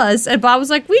tell us?" And Bob was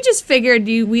like, "We just figured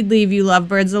we'd leave you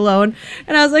lovebirds alone."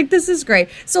 And I was like, "This is great."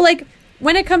 So like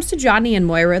when it comes to Johnny and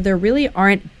Moira, there really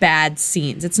aren't bad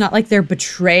scenes. It's not like they're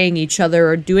betraying each other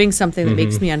or doing something that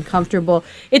makes me uncomfortable.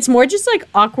 It's more just like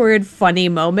awkward, funny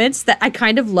moments that I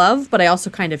kind of love, but I also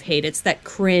kind of hate. It's that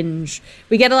cringe.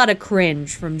 We get a lot of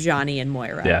cringe from Johnny and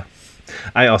Moira. Yeah.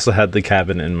 I also had the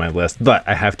cabin in my list, but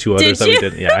I have two others Did you? we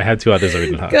didn't. Yeah, I had two others that we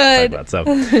didn't talk Good. about. So,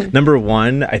 number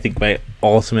one, I think my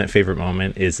ultimate favorite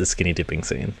moment is the skinny dipping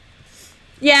scene.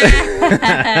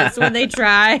 Yes, when they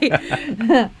try.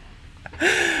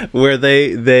 Where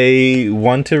they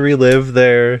want to relive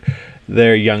their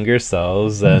younger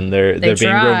selves, and they're being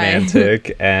try.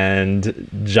 romantic, and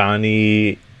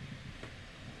Johnny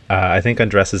I think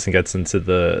undresses and gets into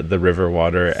the river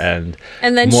water, and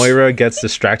then Moira gets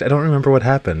distracted. I don't remember what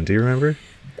happened. Do you remember?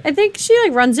 I think she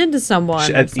like runs into someone.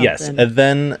 Or something. Yes, and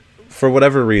then for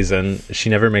whatever reason she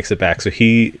never makes it back, so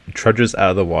he trudges out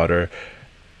of the water.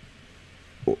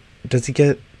 Does he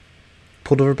get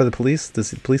pulled over by the police?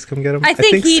 Does the police come get him? I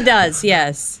think he so. does,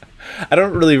 yes. I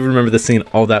don't really remember the scene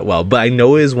all that well, but I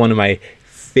know it is one of my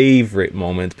favorite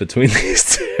moments between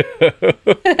these two.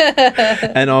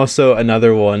 And also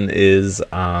another one is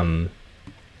Moira,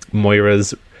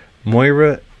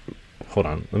 hold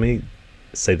on, let me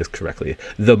say this correctly.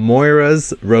 The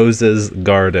Moira's Roses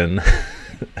garden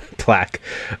plaque,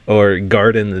 or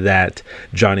garden that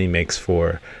Johnny makes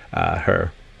for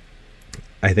her.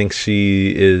 I think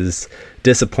she is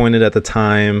disappointed at the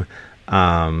time.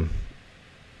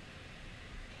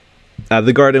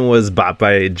 The garden was bought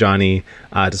by Johnny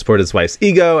to support his wife's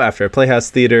ego after a Playhouse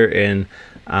Theater in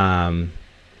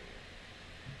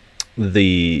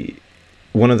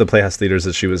one of the Playhouse theaters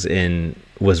that she was in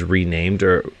was renamed,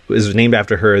 or was named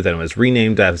after her, then it was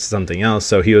renamed as something else.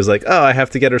 So he was like, oh, I have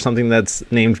to get her something that's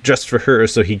named just for her.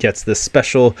 So he gets this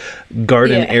special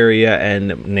garden area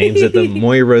and names it the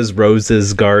Moira's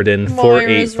Roses Garden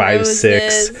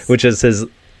 4856, which is his,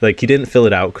 like, he didn't fill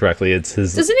it out correctly. It's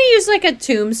his. Doesn't he use like a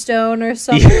tombstone or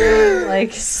something?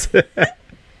 Like,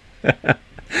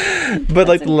 but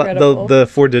like the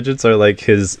 4 digits are like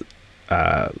his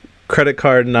credit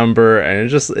card number, and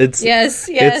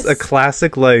it's a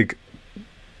classic like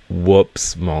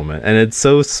whoops moment, and it's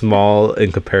so small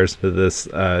in comparison to this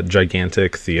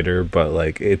gigantic theater, but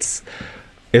like it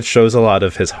shows a lot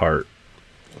of his heart,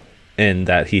 and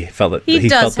that he felt that he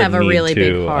does felt have a really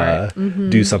big heart.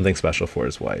 Do something special for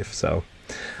his wife. So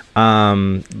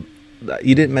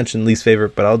you didn't mention least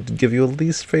favorite, but I'll give you a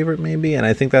least favorite maybe, and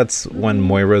I think that's when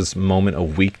Moira's moment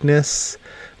of weakness,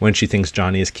 when she thinks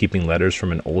Johnny is keeping letters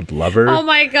from an old lover. Oh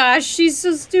my gosh, she's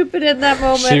so stupid in that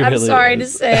moment. She I'm really sorry to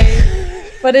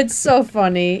say, but it's so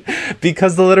funny.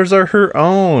 Because the letters are her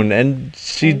own, and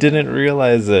she didn't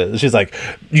realize it. She's like,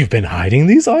 you've been hiding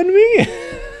these on me?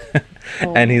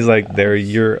 And he's like, they're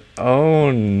your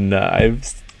own.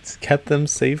 I've kept them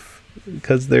safe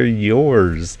because they're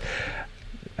yours.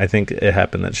 I think it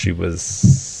happened that she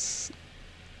was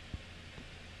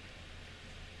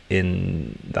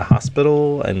in the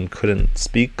hospital and couldn't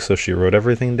speak, so she wrote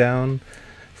everything down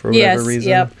for whatever reason.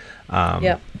 Yep.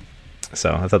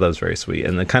 So I thought that was very sweet,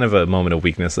 and the kind of a moment of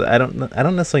weakness. I don't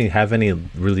necessarily have any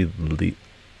really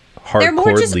hardcore They're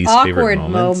more just least awkward favorite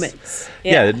moments.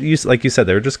 Yeah, like you said,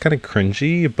 they were just kind of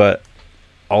cringy, but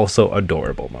also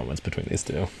adorable moments between these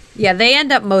two. Yeah, they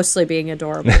end up mostly being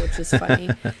adorable, which is funny.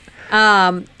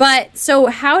 But so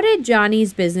how did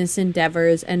Johnny's business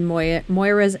endeavors and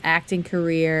Moira's acting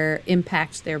career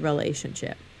impact their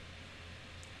relationship?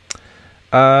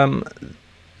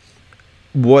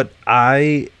 What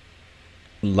I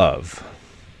love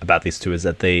about these two is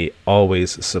that they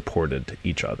always supported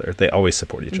each other. They always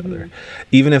support each other.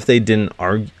 Even if they didn't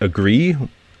agree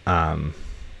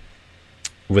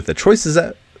with the choices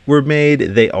that were made,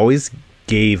 they always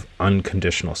gave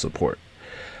unconditional support.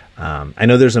 I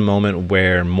know there's a moment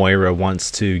where Moira wants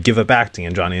to give up acting,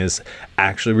 and Johnny is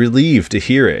actually relieved to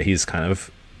hear it. He's kind of,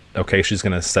 okay, she's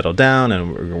going to settle down,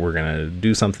 and we're going to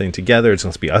do something together. It's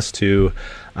going to be us two.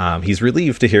 He's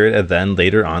relieved to hear it, and then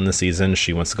later on in the season,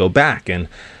 she wants to go back. And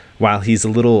while he's a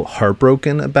little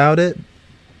heartbroken about it,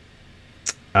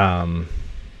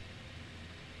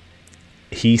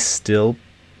 he still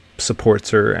supports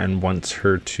her and wants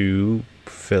her to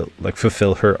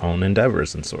fulfill her own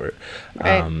endeavors and sort.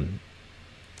 Right.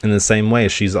 in the same way,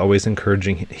 she's always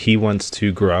encouraging, he wants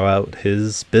to grow out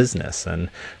his business, and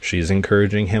she's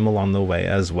encouraging him along the way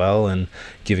as well, and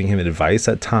giving him advice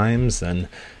at times and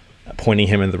pointing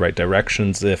him in the right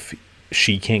directions if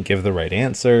she can't give the right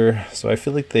answer. So I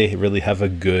feel like they really have a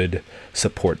good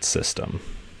support system.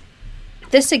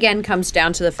 This again comes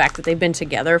down to the fact that they've been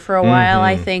together for a while.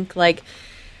 I think, like,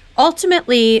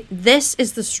 ultimately, this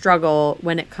is the struggle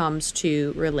when it comes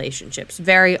to relationships.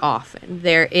 Very often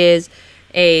there is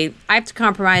I have to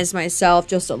compromise myself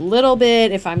just a little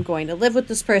bit if I'm going to live with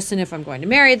this person, if I'm going to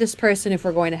marry this person, if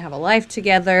we're going to have a life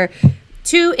together.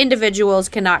 Two individuals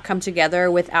cannot come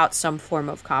together without some form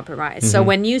of compromise. So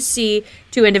when you see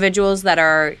two individuals that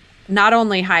are not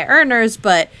only high earners,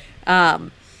 but they're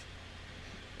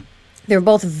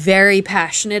both very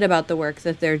passionate about the work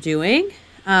that they're doing,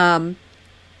 I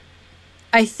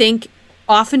think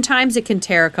oftentimes it can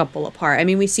tear a couple apart. I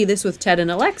mean, we see this with Ted and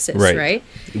Alexis, right?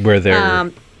 Where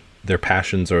their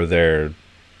passions or their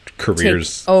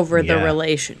careers take over the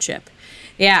relationship.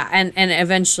 Yeah, and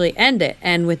eventually end it.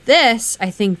 And with this, I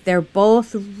think they're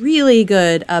both really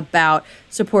good about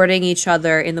supporting each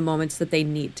other in the moments that they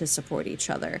need to support each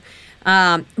other.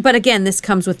 But again, this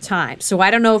comes with time. So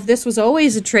I don't know if this was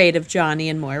always a trait of Johnny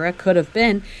and Moira. Could have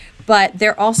been. But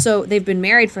they've been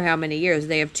married for how many years?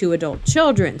 They have 2 adult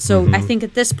children. So I think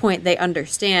at this point they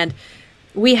understand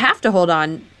we have to hold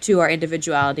on to our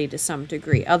individuality to some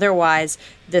degree. Otherwise,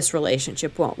 this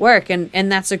relationship won't work.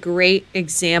 And that's a great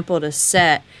example to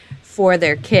set for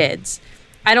their kids.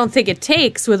 I don't think it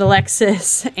takes with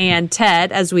Alexis and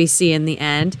Ted, as we see in the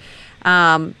end.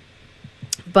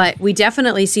 But we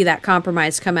definitely see that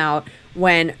compromise come out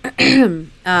when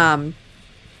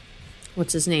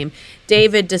what's his name?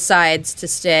 David decides to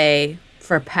stay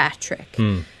for Patrick,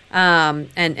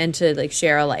 and to like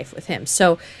share a life with him.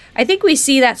 So I think we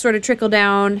see that sort of trickle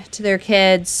down to their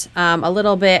kids a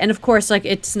little bit. And of course, like,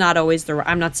 it's not always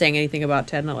I'm not saying anything about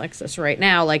Ted and Alexis right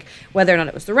now, like whether or not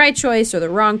it was the right choice or the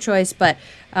wrong choice, but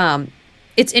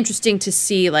it's interesting to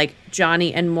see like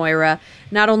Johnny and Moira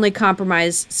not only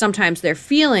compromise sometimes their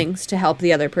feelings to help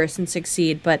the other person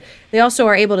succeed, but they also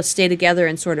are able to stay together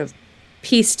and sort of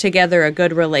piece together a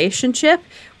good relationship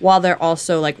while they're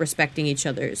also like respecting each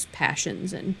other's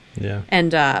passions and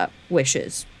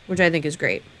wishes, which I think is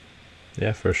great.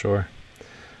 Yeah, for sure.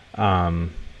 I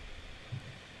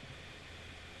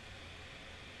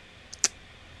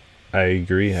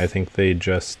agree. I think they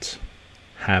just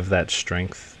have that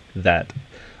strength that,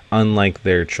 unlike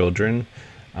their children,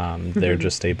 they're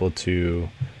just able to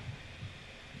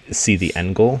see the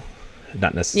end goal,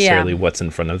 not necessarily what's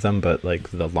in front of them, but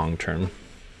like the long term,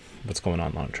 what's going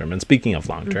on long term. And speaking of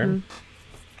long term,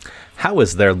 how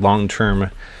is their long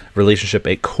term relationship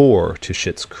a core to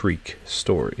Schitt's Creek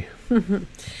story?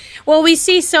 Well, we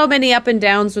see so many up and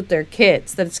downs with their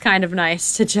kids that it's kind of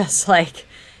nice to just like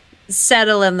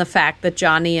settle in the fact that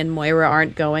Johnny and Moira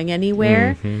aren't going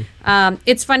anywhere.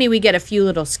 It's funny, we get a few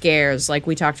little scares like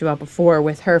we talked about before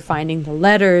with her finding the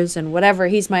letters and whatever,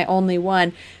 he's my only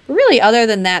one. But really, other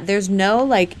than that, there's no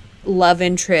like love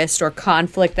interest or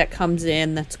conflict that comes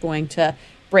in that's going to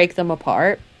break them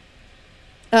apart.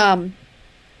 And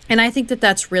I think that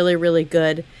that's really, really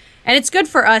good. And it's good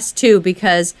for us too,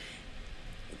 because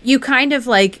you kind of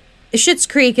like, Schitt's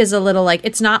Creek is a little like,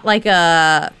 it's not like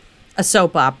a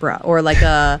soap opera or like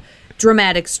a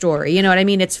dramatic story. You know what I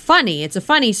mean? It's funny. It's a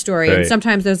funny story. Right. And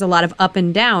sometimes there's a lot of up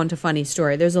and down to funny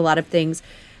story. There's a lot of things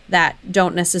that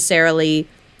don't necessarily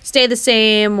stay the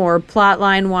same or plot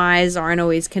line wise aren't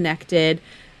always connected.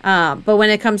 But when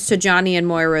it comes to Johnny and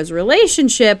Moira's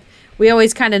relationship, we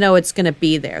always kind of know it's going to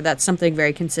be there. That's something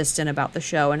very consistent about the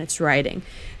show and its writing.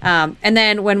 And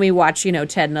then when we watch, you know,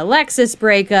 Ted and Alexis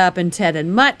break up and Ted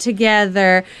and Mutt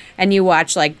together, and you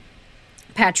watch like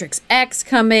Patrick's ex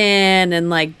come in and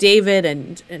like David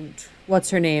and what's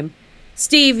her name?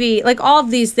 Stevie, like all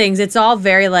of these things, it's all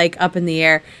very like up in the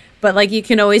air, but like you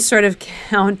can always sort of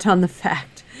count on the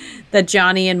fact that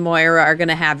Johnny and Moira are going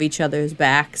to have each other's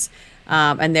backs,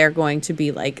 and they're going to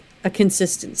be like a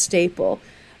consistent staple.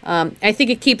 I think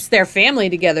it keeps their family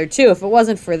together too. If it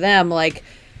wasn't for them, like,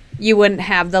 you wouldn't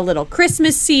have the little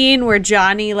Christmas scene where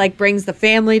Johnny like brings the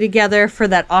family together for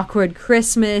that awkward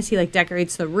Christmas. He like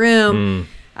decorates the room.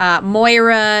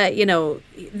 Moira, you know,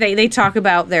 they talk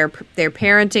about their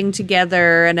parenting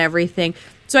together and everything.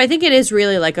 So I think it is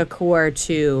really like a core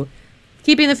to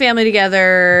keeping the family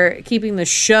together, keeping the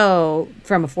show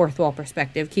from a fourth wall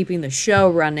perspective, keeping the show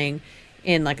running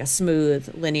in like a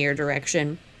smooth linear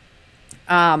direction.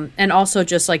 And also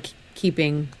just like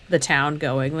keeping the town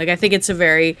going. Like, I think it's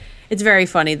very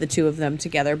funny, the two of them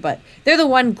together, but they're the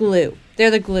one glue.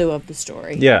 They're the glue of the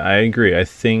story. Yeah, I agree. I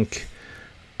think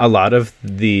a lot of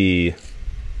the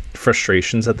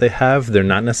frustrations that they have, they're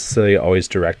not necessarily always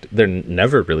they're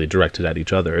never really directed at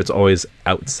each other. It's always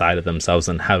outside of themselves,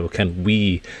 and how can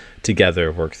we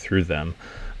together work through them,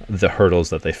 the hurdles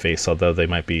that they face. Although they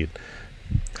might be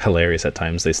hilarious at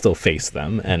times, they still face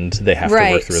them, and they have to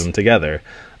work through them together.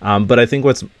 But I think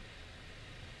what's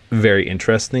very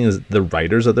interesting is the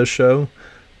writers of the show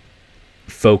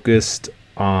focused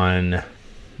on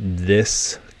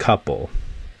this couple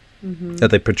that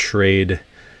they portrayed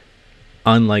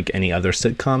unlike any other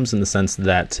sitcoms, in the sense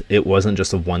that it wasn't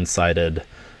just a one-sided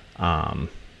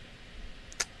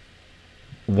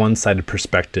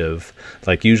perspective.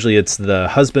 Like, usually it's the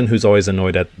husband who's always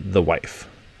annoyed at the wife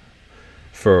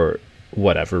for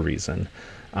whatever reason.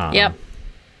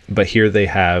 But here they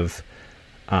have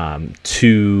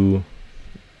two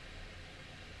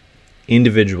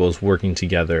individuals working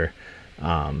together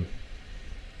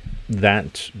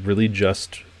that really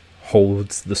just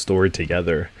holds the story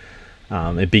together.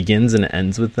 It begins and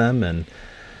ends with them, and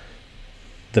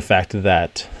the fact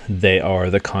that they are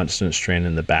the constant strain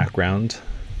in the background,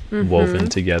 woven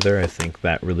together, I think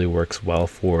that really works well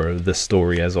for the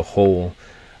story as a whole.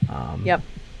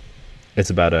 It's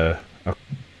about a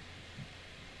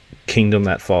kingdom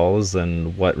that falls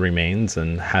and what remains,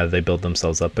 and how they build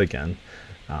themselves up again.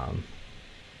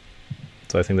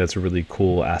 So I think that's a really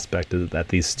cool aspect that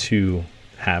these two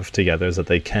have together, is that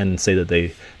they can say that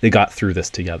they got through this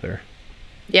together.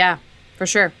 Yeah, for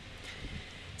sure.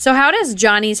 So how does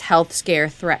Johnny's health scare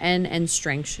threaten and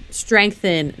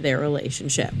strengthen their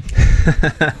relationship?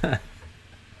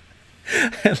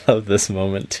 I love this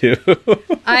moment too.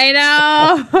 I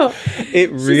know.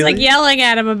 She's like yelling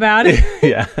at him about it.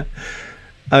 Yeah.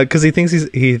 Because he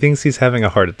thinks he's having a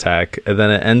heart attack, and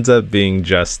then it ends up being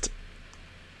just,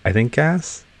 I think,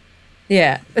 gas.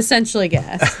 Yeah, essentially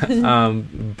gas.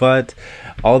 But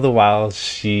all the while,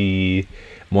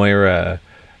 Moira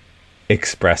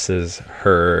expresses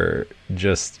her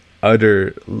just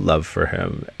utter love for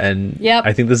him, and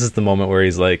I think this is the moment where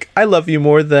he's like, "I love you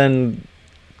more than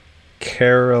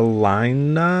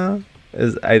Carolina."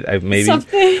 I maybe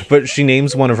something. But she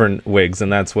names one of her wigs,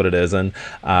 and that's what it is. And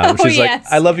she's like,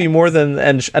 "I love you more than,"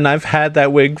 and I've had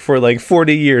that wig for like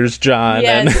 40 years, John.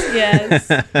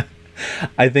 Yes.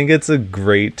 I think it's a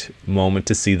great moment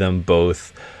to see them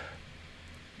both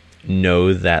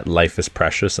know that life is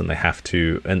precious, and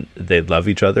they love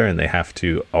each other, and they have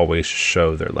to always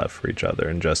show their love for each other,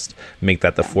 and just make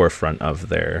that the forefront of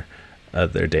their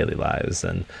daily lives.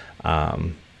 And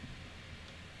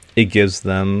it gives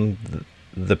them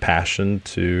the passion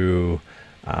to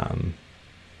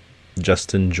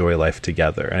just enjoy life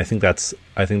together. And I think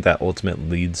that ultimately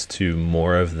leads to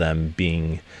more of them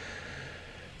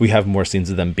we have more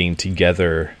scenes of them being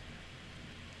together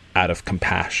out of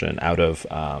compassion, out of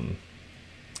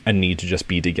a need to just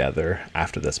be together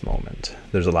after this moment.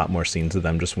 There's a lot more scenes of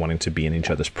them just wanting to be in each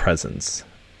other's presence.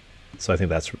 So I think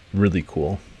that's really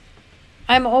cool.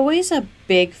 I'm always a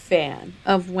big fan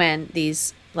of when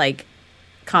these like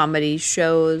comedy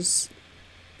shows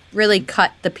really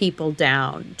cut the people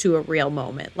down to a real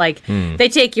moment. Like they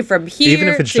take you from here, even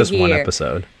if it's just here. One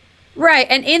episode. Right.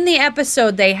 And in the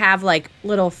episode, they have like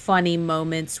little funny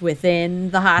moments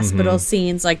within the hospital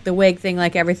scenes, like the wig thing,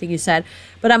 like everything you said.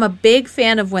 But I'm a big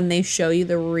fan of when they show you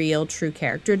the real true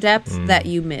character depth that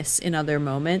you miss in other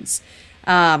moments.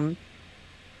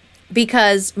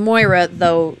 Because Moira,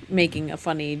 though making a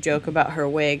funny joke about her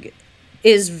wig,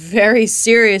 is very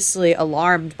seriously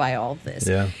alarmed by all of this.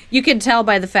 Yeah. You can tell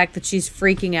by the fact that she's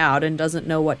freaking out and doesn't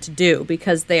know what to do,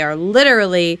 because they are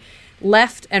literally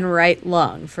left and right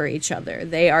lung for each other.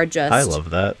 They are just... I love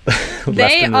that.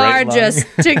 They are just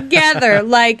together.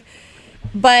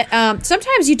 But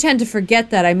sometimes you tend to forget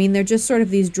that. I mean, they're just sort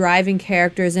of these driving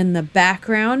characters in the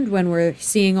background when we're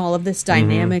seeing all of this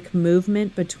dynamic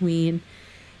movement between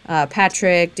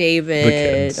Patrick,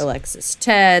 David, Alexis,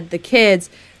 Ted, the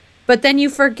kids. But then you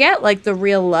forget, like, the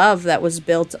real love that was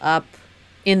built up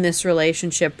in this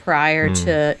relationship prior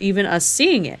to even us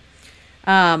seeing it.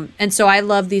 And so I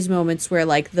love these moments where,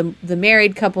 like, the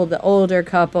married couple, the older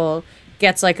couple,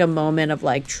 gets, like, a moment of,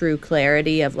 like, true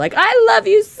clarity of, like, I love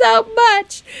you so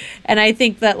much. And I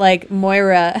think that, like,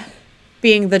 Moira,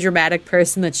 being the dramatic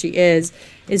person that she is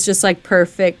just, like,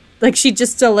 perfect. Like, she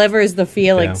just delivers the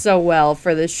feeling so well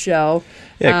for this show.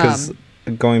 Yeah, because...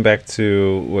 going back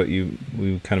to what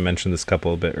we kind of mentioned this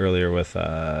couple a bit earlier with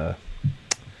oh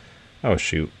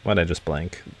shoot, why'd I just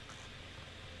blank?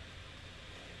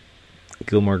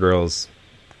 Gilmore Girls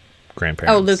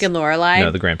grandparents. Oh, Luke and Lorelai?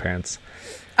 No, the grandparents.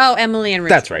 Oh, Emily and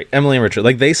Richard. That's right, Emily and Richard.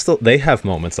 Like, they have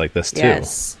moments like this too.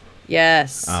 Yes.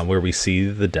 Yes. Where we see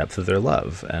the depth of their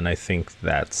love. And I think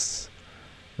that's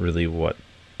really what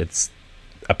it's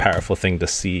a powerful thing to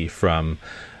see from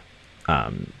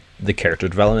the character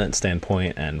development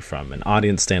standpoint and from an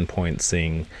audience standpoint,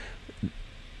 seeing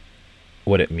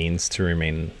what it means to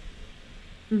remain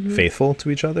faithful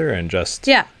to each other and just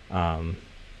in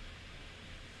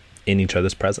each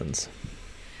other's presence.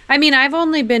 I mean, I've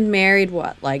only been married,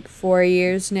 4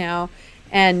 years now.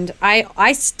 And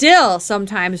I still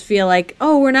sometimes feel like,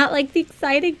 oh, we're not like the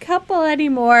excited couple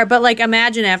anymore. But like,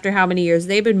 imagine after how many years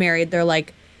they've been married, they're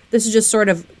like, this is just sort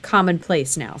of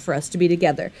commonplace now for us to be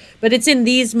together. But it's in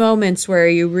these moments where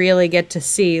you really get to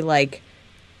see like,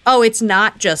 oh, it's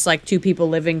not just like two people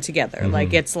living together.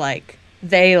 Like, it's like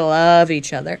they love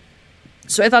each other.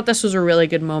 So I thought this was a really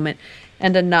good moment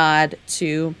and a nod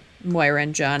to Moira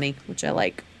and Johnny, which I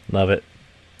like. Love it.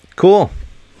 Cool.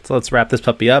 So let's wrap this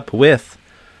puppy up with,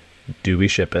 do we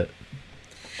ship it?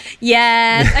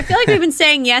 Yes. I feel like we've been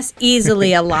saying yes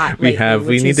easily a lot lately,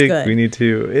 We need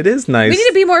to. It is nice. We need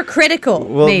to be more critical.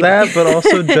 Well, maybe. that, but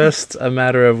also just a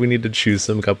matter of we need to choose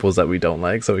some couples that we don't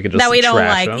like, so we can just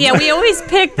trash them. Yeah, we always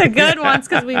pick the good ones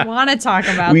because we want to talk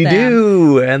about them. We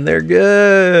do, and they're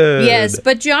good. Yes,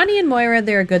 but Johnny and Moira,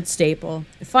 they're a good staple.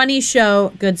 Funny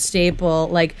show, good staple.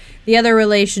 Like, the other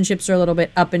relationships are a little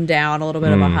bit up and down, a little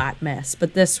bit of a hot mess,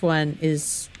 but this one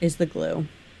is the glue.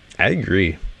 I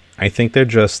agree. I think they're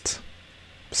just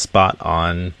spot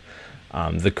on.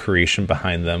 The creation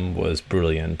behind them was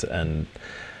brilliant, and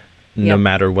no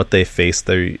matter what they faced,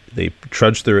 they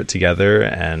trudged through it together,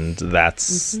 and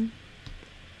that's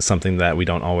something that we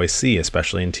don't always see,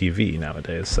 especially in TV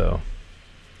nowadays. So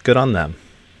good on them.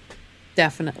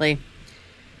 Definitely.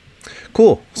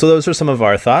 Cool. So those are some of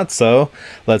our thoughts. So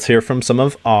let's hear from some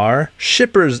of our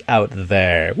shippers out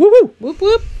there. Woo woo. Whoop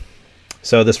whoop.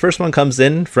 So this first one comes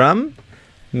in from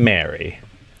Mary.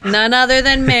 None other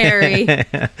than Mary.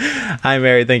 Hi,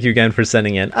 Mary. Thank you again for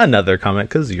sending in another comment,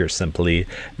 because you're simply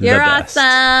the best. You're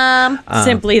awesome.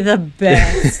 Simply the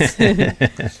best.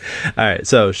 All right.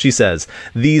 So she says,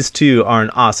 these two are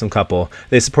an awesome couple.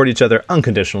 They support each other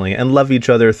unconditionally and love each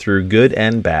other through good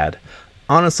and bad.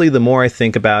 Honestly, the more I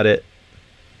think about it,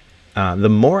 the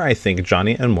more I think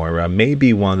Johnny and Moira may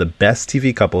be one of the best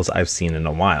TV couples I've seen in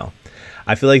a while.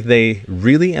 I feel like they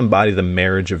really embody the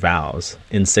marriage vows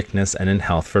in sickness and in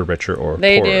health, for richer or poorer.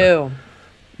 They do.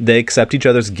 They accept each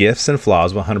other's gifts and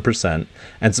flaws 100%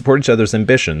 and support each other's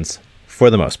ambitions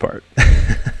for the most part.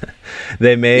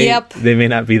 They may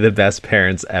not be the best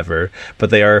parents ever, but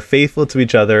they are faithful to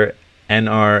each other and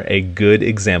are a good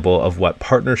example of what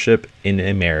partnership in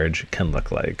a marriage can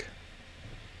look like.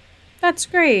 That's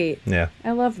great. Yeah.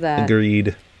 I love that.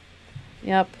 Agreed.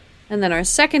 Yep. And then our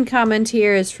second comment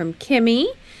here is from Kimmy.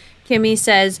 Kimmy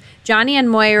says, Johnny and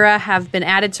Moira have been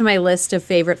added to my list of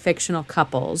favorite fictional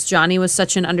couples. Johnny was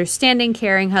such an understanding,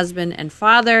 caring husband and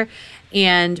father,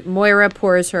 and Moira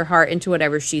pours her heart into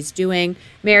whatever she's doing.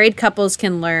 Married couples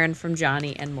can learn from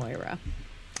Johnny and Moira.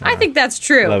 I think that's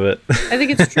true. Love it. I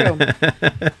think it's true.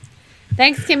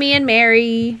 Thanks, Kimmy and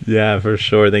Mary. Yeah, for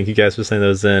sure. Thank you guys for sending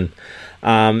those in.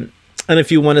 And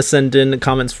if you want to send in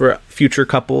comments for future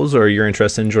couples, or you're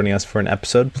interested in joining us for an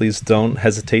episode, please don't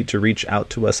hesitate to reach out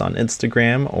to us on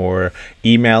Instagram or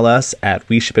email us at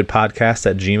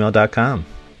weshipitpodcast@gmail.com.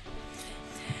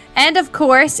 And of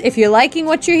course, if you're liking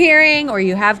what you're hearing, or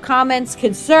you have comments,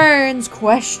 concerns,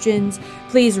 questions,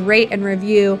 please rate and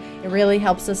review. It really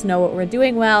helps us know what we're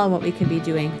doing well and what we could be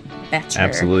doing better.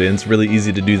 Absolutely. And it's really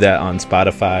easy to do that on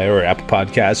Spotify or Apple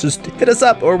Podcasts. Just hit us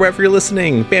up, or wherever you're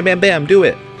listening. Bam, bam, bam. Do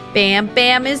it. Bam,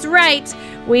 bam is right.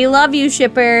 We love you,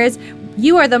 shippers.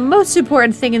 You are the most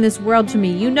important thing in this world to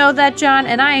me. You know that, John,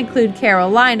 and I include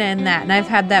Carolina in that, and I've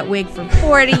had that wig for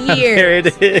 40 years. There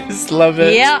it is. Love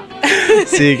it. Yeah.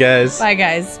 See you guys. Bye,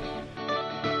 guys.